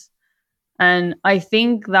ideas. And I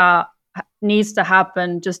think that needs to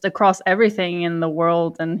happen just across everything in the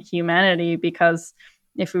world and humanity, because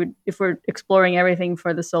if we're exploring everything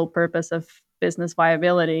for the sole purpose of business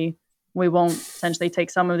viability, we won't essentially take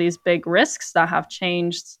some of these big risks that have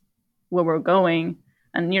changed where we're going.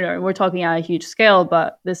 And we're talking at a huge scale,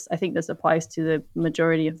 but I think this applies to the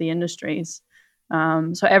majority of the industries.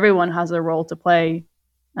 So everyone has a role to play.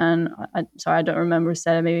 And sorry, I don't remember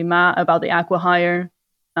said it, maybe Matt, about the acqui-hire.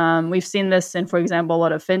 We've seen this in, for example, a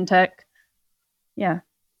lot of fintech. Yeah,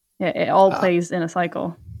 it all plays in a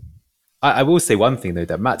cycle. I will say one thing, though,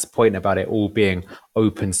 that Matt's point about it all being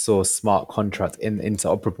open source, smart contract,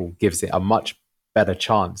 interoperable gives it a much better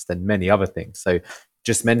chance than many other things. So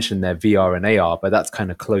just mentioned their VR and AR, but that's kind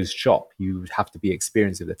of closed shop. You have to be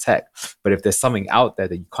experienced with the tech. But if there's something out there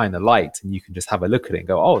that you kind of liked and you can just have a look at it and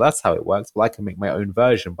go, oh, that's how it works. Well, I can make my own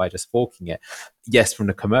version by just forking it. Yes, from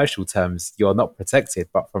the commercial terms, you're not protected,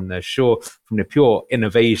 but from the pure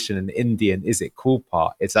innovation and Indian, is it cool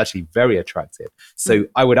part, it's actually very attractive. So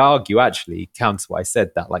I would argue, actually, counter what I said,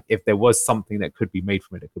 that like if there was something that could be made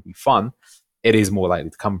from it that could be fun, it is more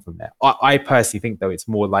likely to come from there. I personally think, though, it's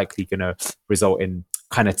more likely going to result in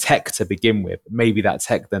kind of tech to begin with. Maybe that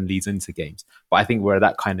tech then leads into games. But I think we're at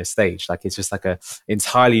that kind of stage. Like it's just like a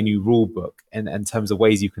entirely new rule book in terms of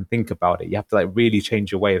ways you can think about it. You have to like really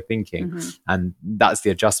change your way of thinking. And that's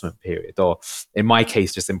the adjustment period. Or in my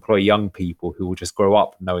case, just employ young people who will just grow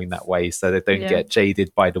up knowing that way so they don't get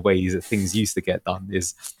jaded by the ways that things used to get done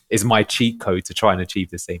is my cheat code to try and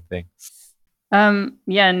achieve the same thing. Neil,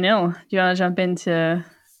 do you want to jump into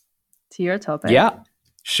your topic? Yeah,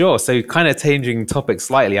 sure. So kind of changing topic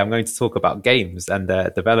slightly, I'm going to talk about games and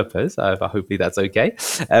developers, but hopefully that's okay.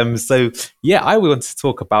 I want to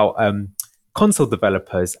talk about console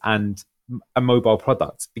developers and a mobile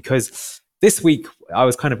product, because this week I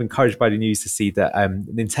was kind of encouraged by the news to see that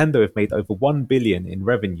Nintendo have made over 1 billion in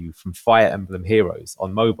revenue from Fire Emblem Heroes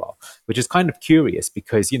on mobile, which is kind of curious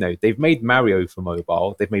because, they've made Mario for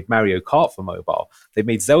mobile, they've made Mario Kart for mobile, they've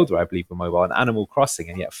made Zelda, I believe, for mobile, and Animal Crossing,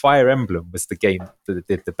 and yet Fire Emblem was the game that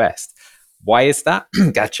did the best. Why is that?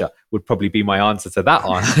 Gotcha would probably be my answer to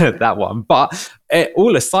that one. But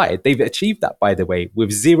all aside, they've achieved that, by the way, with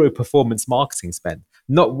zero performance marketing spend.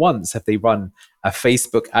 Not once have they run a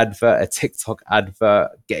Facebook advert, a TikTok advert,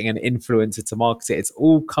 getting an influencer to market it. It's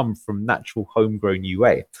all come from natural homegrown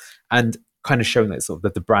UA and kind of showing that sort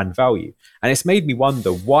of the brand value. And it's made me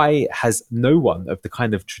wonder, why has no one of the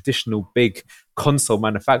kind of traditional big console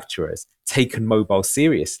manufacturers taken mobile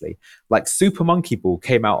seriously? Like Super Monkey Ball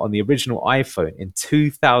came out on the original iPhone in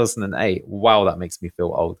 2008. Wow, that makes me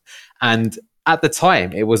feel old. And at the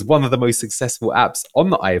time, it was one of the most successful apps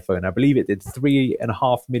on the iPhone. I believe it did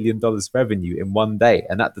 $3.5 million revenue in one day.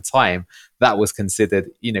 And at the time, that was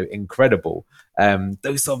considered, incredible.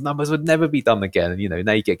 Those sort of numbers would never be done again. And,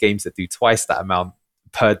 now you get games that do twice that amount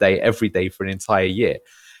per day, every day for an entire year.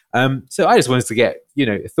 So I just wanted to get,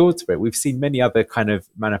 thoughts for it. We've seen many other kind of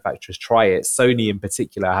manufacturers try it. Sony in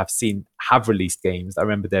particular have released games. I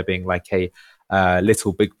remember there being like a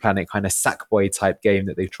Little Big Planet kind of Sackboy type game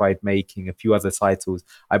that they've tried making, a few other titles.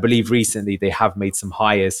 I believe recently they have made some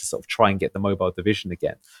hires to sort of try and get the mobile division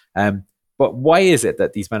again. But why is it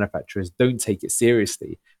that these manufacturers don't take it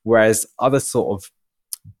seriously, whereas other sort of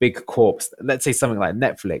big corps, let's say something like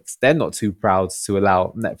Netflix, they're not too proud to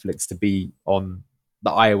allow Netflix to be on the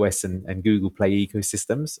iOS and Google Play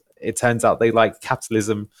ecosystems? It turns out they like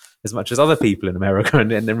capitalism as much as other people in America and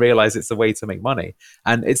then realize it's a way to make money.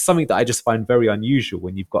 And it's something that I just find very unusual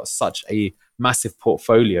when you've got such a massive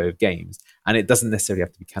portfolio of games, and it doesn't necessarily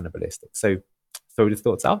have to be cannibalistic. So throw the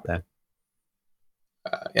thoughts out there.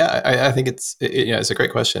 I think it's a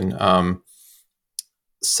great question.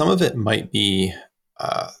 Some of it might be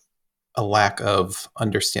a lack of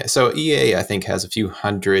understanding. So EA, I think, has a few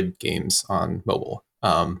hundred games on mobile.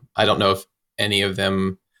 I don't know if any of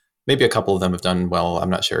them, maybe a couple of them have done well. I'm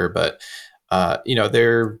not sure, but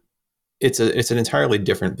it's an entirely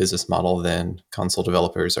different business model than console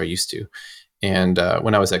developers are used to. And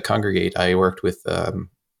when I was at Congregate, I worked with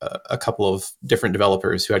a couple of different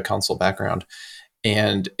developers who had console background,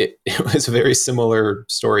 and it was a very similar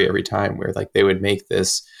story every time, where like they would make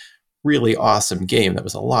this really awesome game that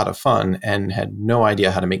was a lot of fun and had no idea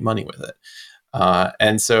how to make money with it.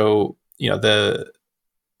 And so,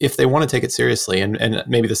 if they want to take it seriously, and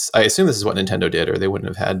maybe I assume this is what Nintendo did, or they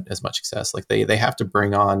wouldn't have had as much success. Like they have to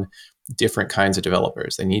bring on different kinds of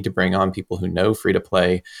developers. They need to bring on people who know free to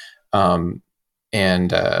play.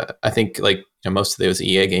 And I think most of those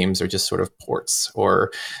EA games are just sort of ports,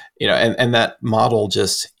 or, and that model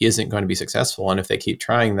just isn't going to be successful. And if they keep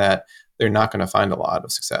trying that, they're not going to find a lot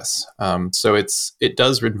of success. So it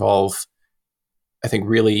does involve, I think,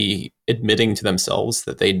 really admitting to themselves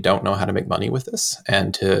that they don't know how to make money with this,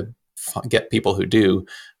 and to get people who do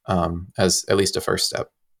as at least a first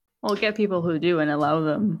step. Well, get people who do and allow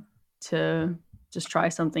them to just try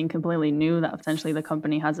something completely new that potentially the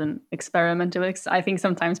company hasn't experimented with. I think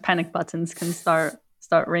sometimes panic buttons can start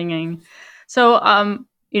ringing. So,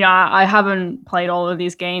 I haven't played all of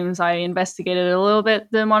these games. I investigated a little bit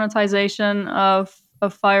the monetization of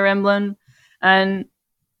Fire Emblem, and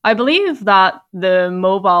I believe that the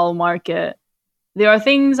mobile market, there are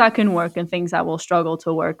things that can work and things that will struggle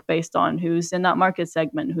to work based on who's in that market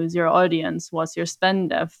segment, who's your audience, what's your spend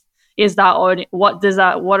depth. Is that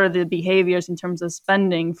what are the behaviors in terms of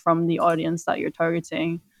spending from the audience that you're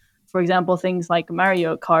targeting? For example, things like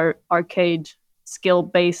Mario Kart arcade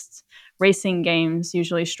skill-based racing games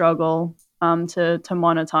usually struggle to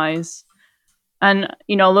monetize. And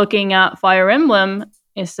looking at Fire Emblem,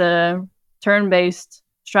 it's a turn-based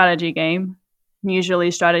strategy game. Usually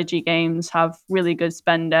strategy games have really good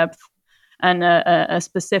spend depth and a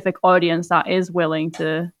specific audience that is willing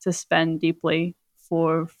to spend deeply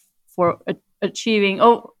for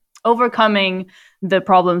overcoming the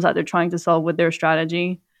problems that they're trying to solve with their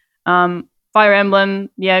strategy. Fire Emblem,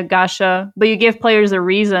 yeah, gacha, but you give players a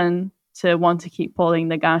reason to want to keep pulling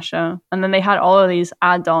the gacha. And then they had all of these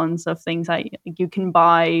add-ons of things that you can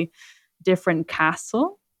buy different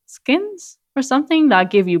castle skins or something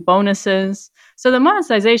that give you bonuses. So the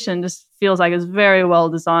monetization just feels like it's very well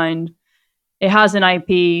designed. It has an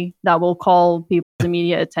IP that will call people's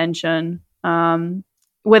immediate attention.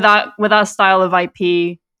 With that style of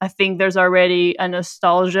IP, I think there's already a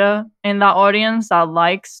nostalgia in that audience that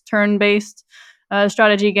likes turn-based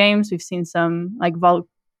strategy games. We've seen some like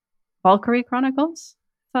Valkyrie Chronicles.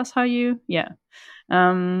 That's how yeah.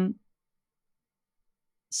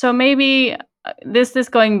 So maybe this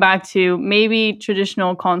going back to maybe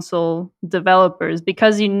traditional console developers,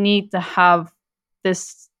 because you need to have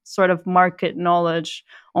this sort of market knowledge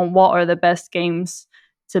on what are the best games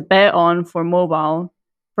to bet on for mobile,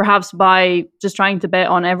 perhaps by just trying to bet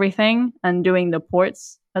on everything and doing the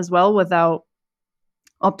ports as well without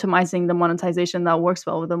optimizing the monetization that works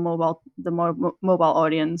well with the mobile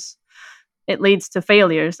audience. It leads to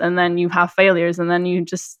failures, and then you have failures, and then you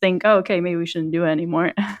just think, oh, okay, maybe we shouldn't do it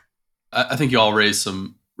anymore. I think you all raised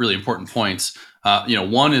some really important points.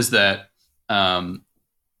 One is that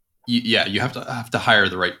you have to hire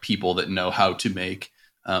the right people that know how to make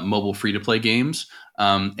mobile free-to-play games.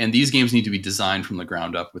 And these games need to be designed from the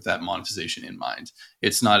ground up with that monetization in mind.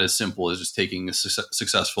 It's not as simple as just taking a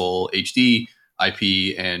successful HD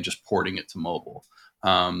IP and just porting it to mobile.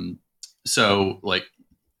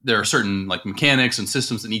 There are certain like mechanics and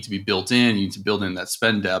systems that need to be built in. You need to build in that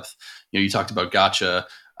spend depth. You talked about gacha.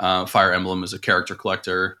 Fire Emblem is a character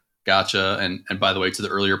collector gacha. And by the way, to the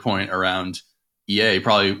earlier point around EA,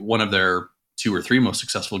 probably one of their 2 or 3 most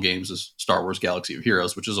successful games is Star Wars Galaxy of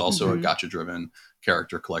Heroes, which is also a gacha-driven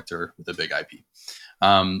character collector with a big IP.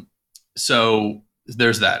 So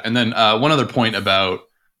there's that. And then one other point about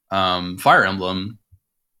Fire Emblem,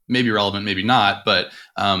 maybe relevant, maybe not, but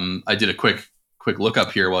I did a quick look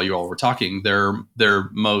up here while you all were talking. Their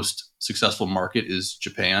most successful market is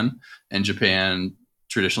Japan, and Japan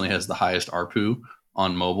traditionally has the highest ARPU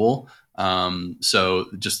on mobile. So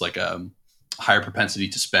just like a higher propensity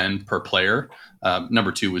to spend per player.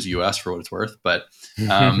 Number 2 was US for what it's worth, but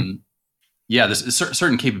there's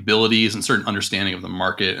certain capabilities and certain understanding of the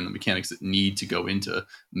market and the mechanics that need to go into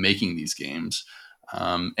making these games.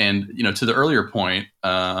 And to the earlier point,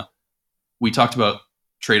 we talked about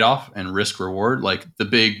trade-off and risk reward. Like the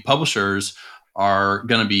big publishers are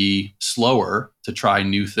going to be slower to try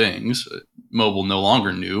new things. Mobile no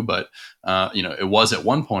longer new, but it was at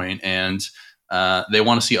one point, and they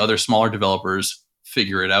want to see other smaller developers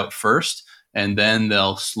figure it out first, and then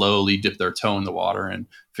they'll slowly dip their toe in the water and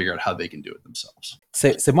figure out how they can do it themselves.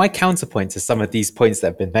 So my counterpoint to some of these points that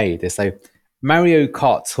have been made is, so Mario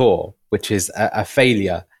Kart Tour, which is a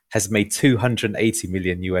failure, has made $280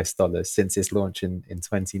 million since its launch in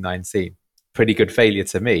 2019. Pretty good failure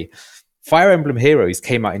to me. Fire Emblem Heroes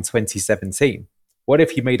came out in 2017. What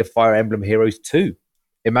if you made a Fire Emblem Heroes 2?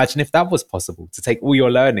 Imagine if that was possible, to take all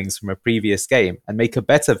your learnings from a previous game and make a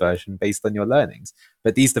better version based on your learnings.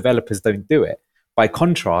 But these developers don't do it. By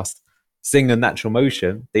contrast, Zing and Natural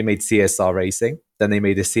Motion, they made CSR Racing, then they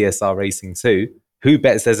made a CSR Racing 2. Who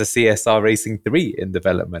bets there's a CSR Racing 3 in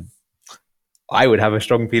development? I would have a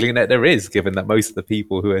strong feeling that there is, given that most of the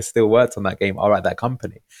people who are still worked on that game are at that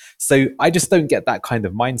company. So I just don't get that kind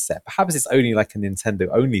of mindset. Perhaps it's only like a Nintendo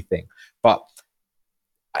only thing, but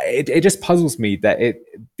it just puzzles me that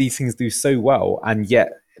these things do so well, and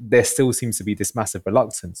yet there still seems to be this massive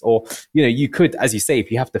reluctance. Or, you could, as you say, if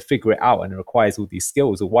you have to figure it out and it requires all these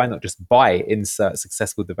skills, or why not just insert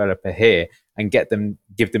successful developer here and give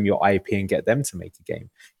them your IP and get them to make a game?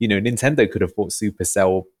 Nintendo could have bought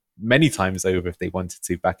Supercell many times over if they wanted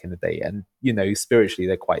to back in the day. And, spiritually,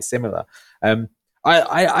 they're quite similar.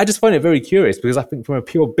 I just find it very curious because I think from a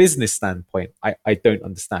pure business standpoint, I don't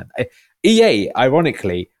understand. EA,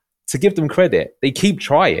 ironically, to give them credit, they keep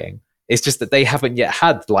trying. It's just that they haven't yet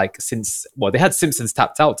had they had Simpsons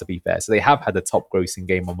Tapped Out, to be fair. So they have had a top grossing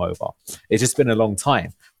game on mobile. It's just been a long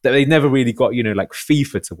time that they never really got, like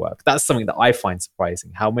FIFA to work. That's something that I find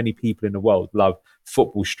surprising. How many people in the world love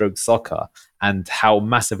football stroke soccer and how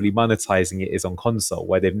massively monetizing it is on console,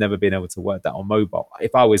 where they've never been able to work that on mobile.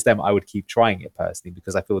 If I was them, I would keep trying it personally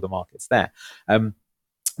because I feel the market's there.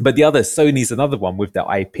 But the other, Sony's another one with their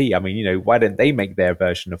IP. I mean, why don't they make their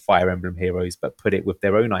version of Fire Emblem Heroes, but put it with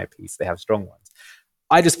their own IPs? They have strong ones.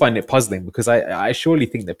 I just find it puzzling because I surely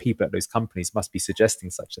think that people at those companies must be suggesting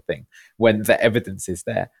such a thing when the evidence is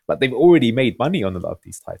there. But they've already made money on a lot of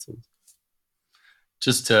these titles.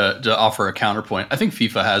 Just to offer a counterpoint, I think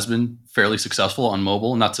FIFA has been fairly successful on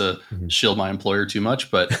mobile. Not to shield my employer too much,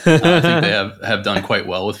 but I think they have done quite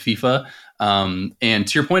well with FIFA. And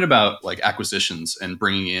to your point about like acquisitions and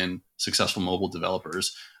bringing in successful mobile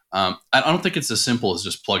developers, I don't think it's as simple as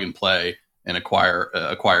just plug and play and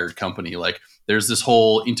acquired company. Like there's this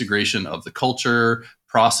whole integration of the culture,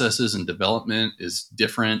 processes, and development is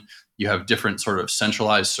different. You have different sort of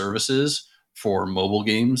centralized services for mobile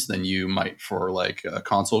games than you might for like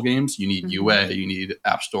console games. You need UA, you need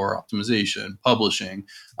app store optimization, publishing,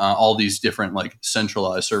 all these different like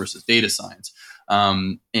centralized services, data science.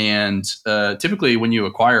 And typically when you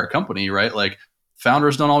acquire a company, right, like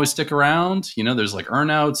founders don't always stick around, there's like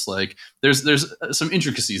earnouts, like there's some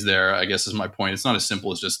intricacies there, I guess is my point. It's not as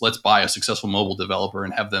simple as just let's buy a successful mobile developer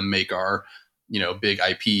and have them make our big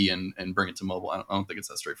IP and bring it to mobile. I don't think it's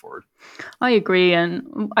that straightforward. I agree.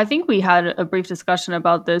 And I think we had a brief discussion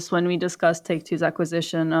about this when we discussed Take-Two's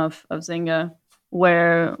acquisition of Zynga,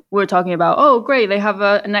 where we're talking about, oh, great, they have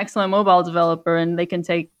an excellent mobile developer and they can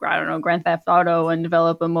take, Grand Theft Auto and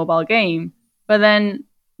develop a mobile game. But then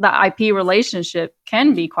that IP relationship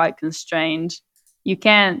can be quite constrained. You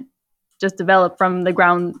can't just develop from the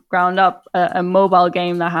ground up a mobile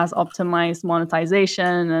game that has optimized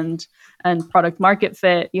monetization and product market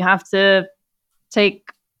fit. You have to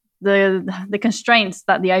take the constraints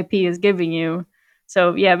that the IP is giving you.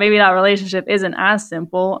 So yeah, maybe that relationship isn't as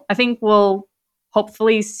simple. I think we'll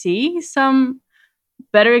hopefully see some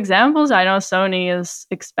better examples. I know Sony is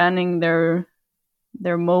expanding their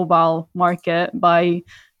mobile market by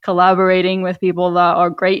collaborating with people that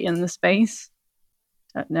are great in the space.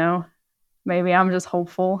 Don't know. Maybe I'm just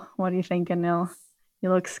hopeful. What do you think, Anil? You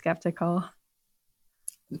look skeptical.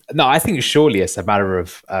 No, I think surely it's a matter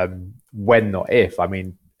of when, not if. I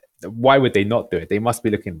mean, why would they not do it? They must be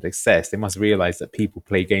looking at success. They must realize that people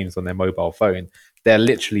play games on their mobile phone. They're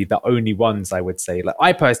literally the only ones, I would say. Like,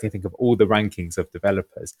 I personally think of all the rankings of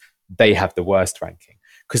developers, they have the worst ranking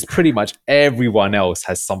because pretty much everyone else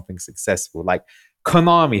has something successful. Like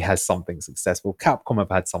Konami has something successful. Capcom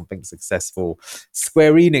have had something successful.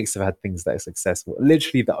 Square Enix have had things that are successful.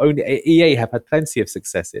 Literally, the only EA have had plenty of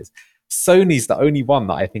successes. Sony's the only one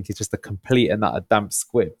that I think is just a complete and utter damp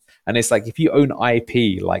squib. And it's like if you own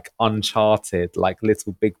IP like Uncharted, like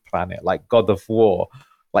Little Big Planet, like God of War,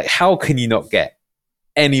 like how can you not get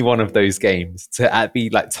any one of those games to be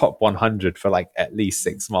like top 100 for like at least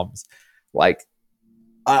 6 months? Like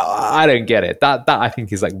I don't get it. That I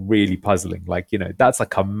think is like really puzzling. Like, that's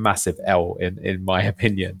like a massive L in my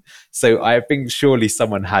opinion. So I think surely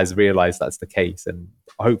someone has realized that's the case and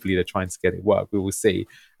hopefully they're trying to get it work. We will see.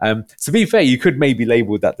 To be fair, you could maybe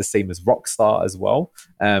label that the same as Rockstar as well.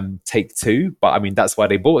 Take-Two, but I mean, that's why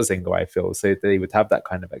they bought Zynga, I feel. So they would have that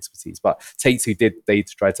kind of expertise. But Take-Two they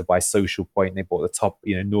tried to buy Social Point. They bought the top,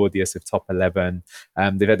 Nordeus with Top 11.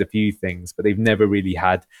 They've had a few things, but they've never really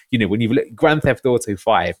had, when you look Grand Theft Auto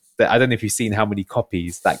 5, I don't know if you've seen how many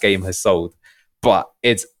copies that game has sold, but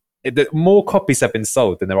more copies have been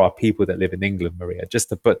sold than there are people that live in England, Maria, just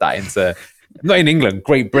to put that into, not in England,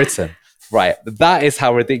 Great Britain, right? That is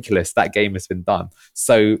how ridiculous that game has been done.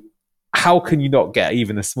 So how can you not get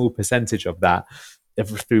even a small percentage of that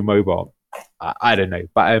through mobile? I don't know,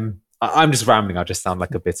 but I'm just rambling. I just sound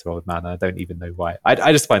like a bitter old man. I don't even know why.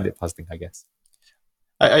 I just find it puzzling, I guess.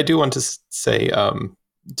 I do want to say,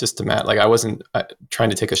 just to Matt, like I wasn't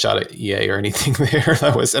trying to take a shot at EA or anything there.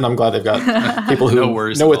 And I'm glad they've got people who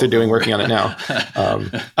know what they're doing working on it now.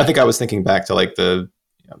 I think I was thinking back to like the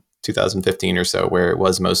 2015 or so, where it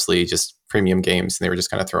was mostly just premium games, and they were just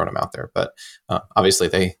kind of throwing them out there. But obviously,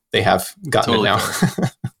 they have gotten Totally it now.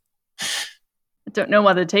 I don't know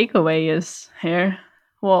what the takeaway is here.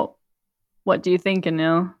 Well, what do you think,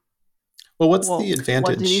 Anil? Well, what's the advantage?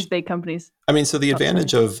 What do these big companies? I mean, so the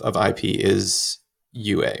advantage of IP is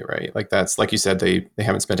UA, right? Like that's, like you said, they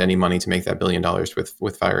haven't spent any money to make that $1 billion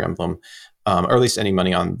with Fire Emblem, or at least any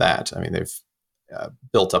money on that. I mean, they've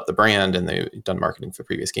built up the brand and they've done marketing for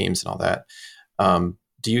previous games and all that.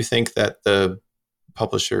 Do you think that the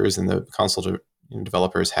publishers and the console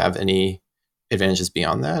developers have any advantages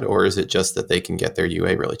beyond that, or is it just that they can get their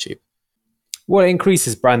UA really cheap? Well, it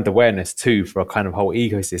increases brand awareness too for a kind of whole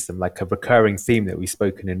ecosystem. Like a recurring theme that we've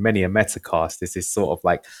spoken in many a Metacast is this sort of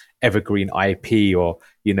like evergreen IP, or,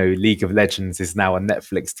 you know, League of Legends is now a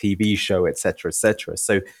Netflix TV show, etc., etc.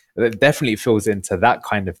 So it definitely fills into that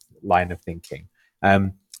kind of line of thinking.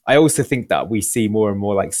 I also think that we see more and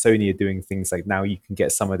more like Sony are doing things like now you can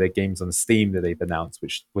get some of their games on Steam that they've announced,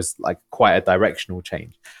 which was like quite a directional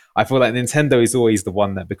change. I feel like Nintendo is always the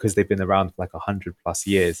one that, because they've been around for like 100+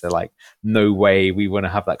 years, they're like, no way, we want to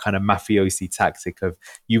have that kind of mafiosi tactic of,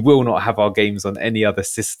 you will not have our games on any other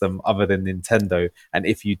system other than Nintendo, and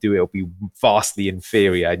if you do, it'll be vastly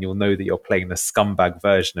inferior, and you'll know that you're playing the scumbag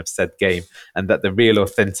version of said game, and that the real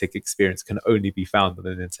authentic experience can only be found on the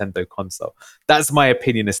Nintendo console. That's my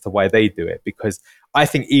opinion as to why they do it, because I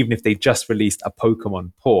think even if they just released a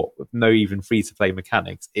Pokemon port with no even free-to-play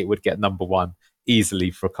mechanics, it would get number one easily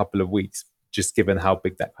for a couple of weeks, just given how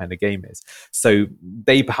big that kind of game is. So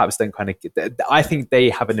they perhaps don't kind of I think they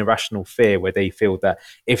have an irrational fear where they feel that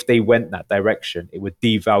if they went that direction, it would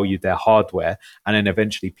devalue their hardware, and then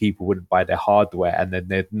eventually people wouldn't buy their hardware, and then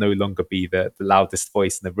they'd no longer be the loudest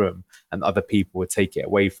voice in the room, and other people would take it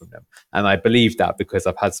away from them. And I believe that because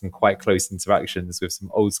I've had some quite close interactions with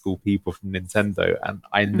some old school people from Nintendo, and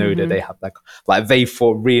I know that they have like they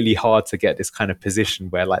fought really hard to get this kind of position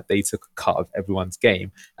where like they took a cut of everyone's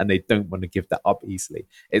game, and they don't want to give that up easily.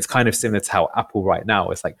 It's kind of similar to how Apple right now,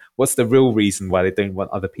 it's like, what's the real reason why they don't want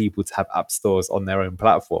other people to have app stores on their own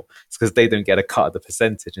platform? It's because they don't get a cut of the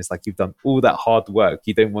percentage. It's like, you've done all that hard work,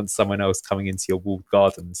 you don't want someone else coming into your walled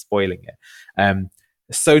garden and spoiling it.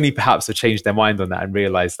 Sony perhaps have changed their mind on that and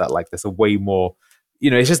realized that like there's a way more, you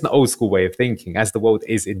know, it's just an old school way of thinking, as the world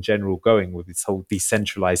is in general going with this whole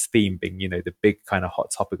decentralized theme being, you know, the big kind of hot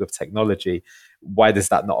topic of technology. Why does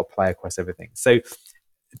that not apply across everything? So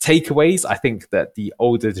takeaways, I think that the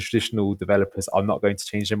older traditional developers are not going to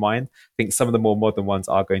change their mind. I think some of the more modern ones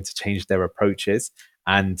are going to change their approaches,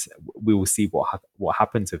 and we will see what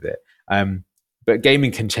happens with it. But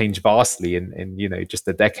gaming can change vastly in you know, just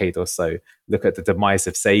a decade or so. Look at the demise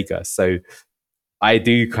of Sega. So I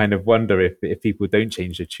do kind of wonder if people don't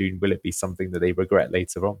change the tune, will it be something that they regret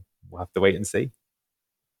later on? We'll have to wait and see.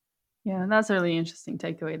 Yeah, that's a really interesting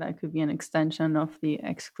takeaway. That could be an extension of the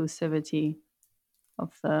exclusivity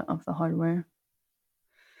of the hardware.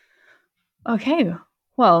 Okay,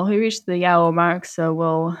 well, we reached the hour mark, so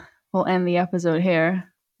we'll end the episode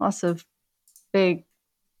here. Lots of big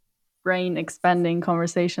brain expanding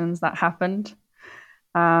conversations that happened.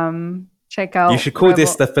 Check out. You should call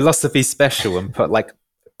this the philosophy special and put like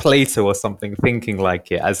Plato or something thinking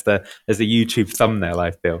like it as the YouTube thumbnail, I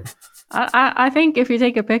feel. I think if you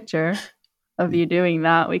take a picture of you doing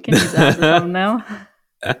that, we can use that as a thumbnail.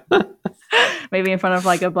 Maybe in front of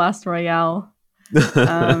like a Blast Royale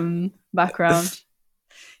background.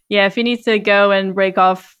 Yeah, if you need to go and break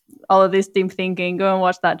off all of this deep thinking, go and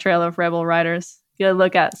watch that trailer of Rebel Riders. Go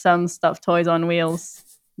look at some stuffed toys on wheels,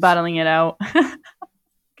 battling it out.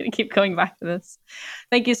 Gonna keep going back to this.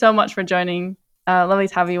 Thank you so much for joining. Lovely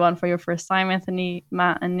to have you on for your first time, Anthony,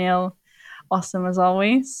 Matt, and Neil. Awesome as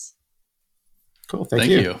always. Cool. Thank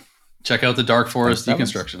you. Check out the Dark Forest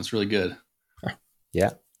deconstruction. It's really good.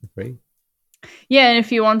 Yeah, great. Yeah, and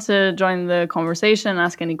if you want to join the conversation,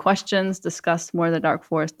 ask any questions, discuss more the Dark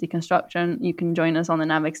Forest deconstruction, you can join us on the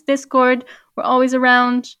Navix Discord. We're always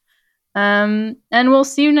around. And we'll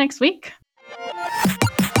see you next week.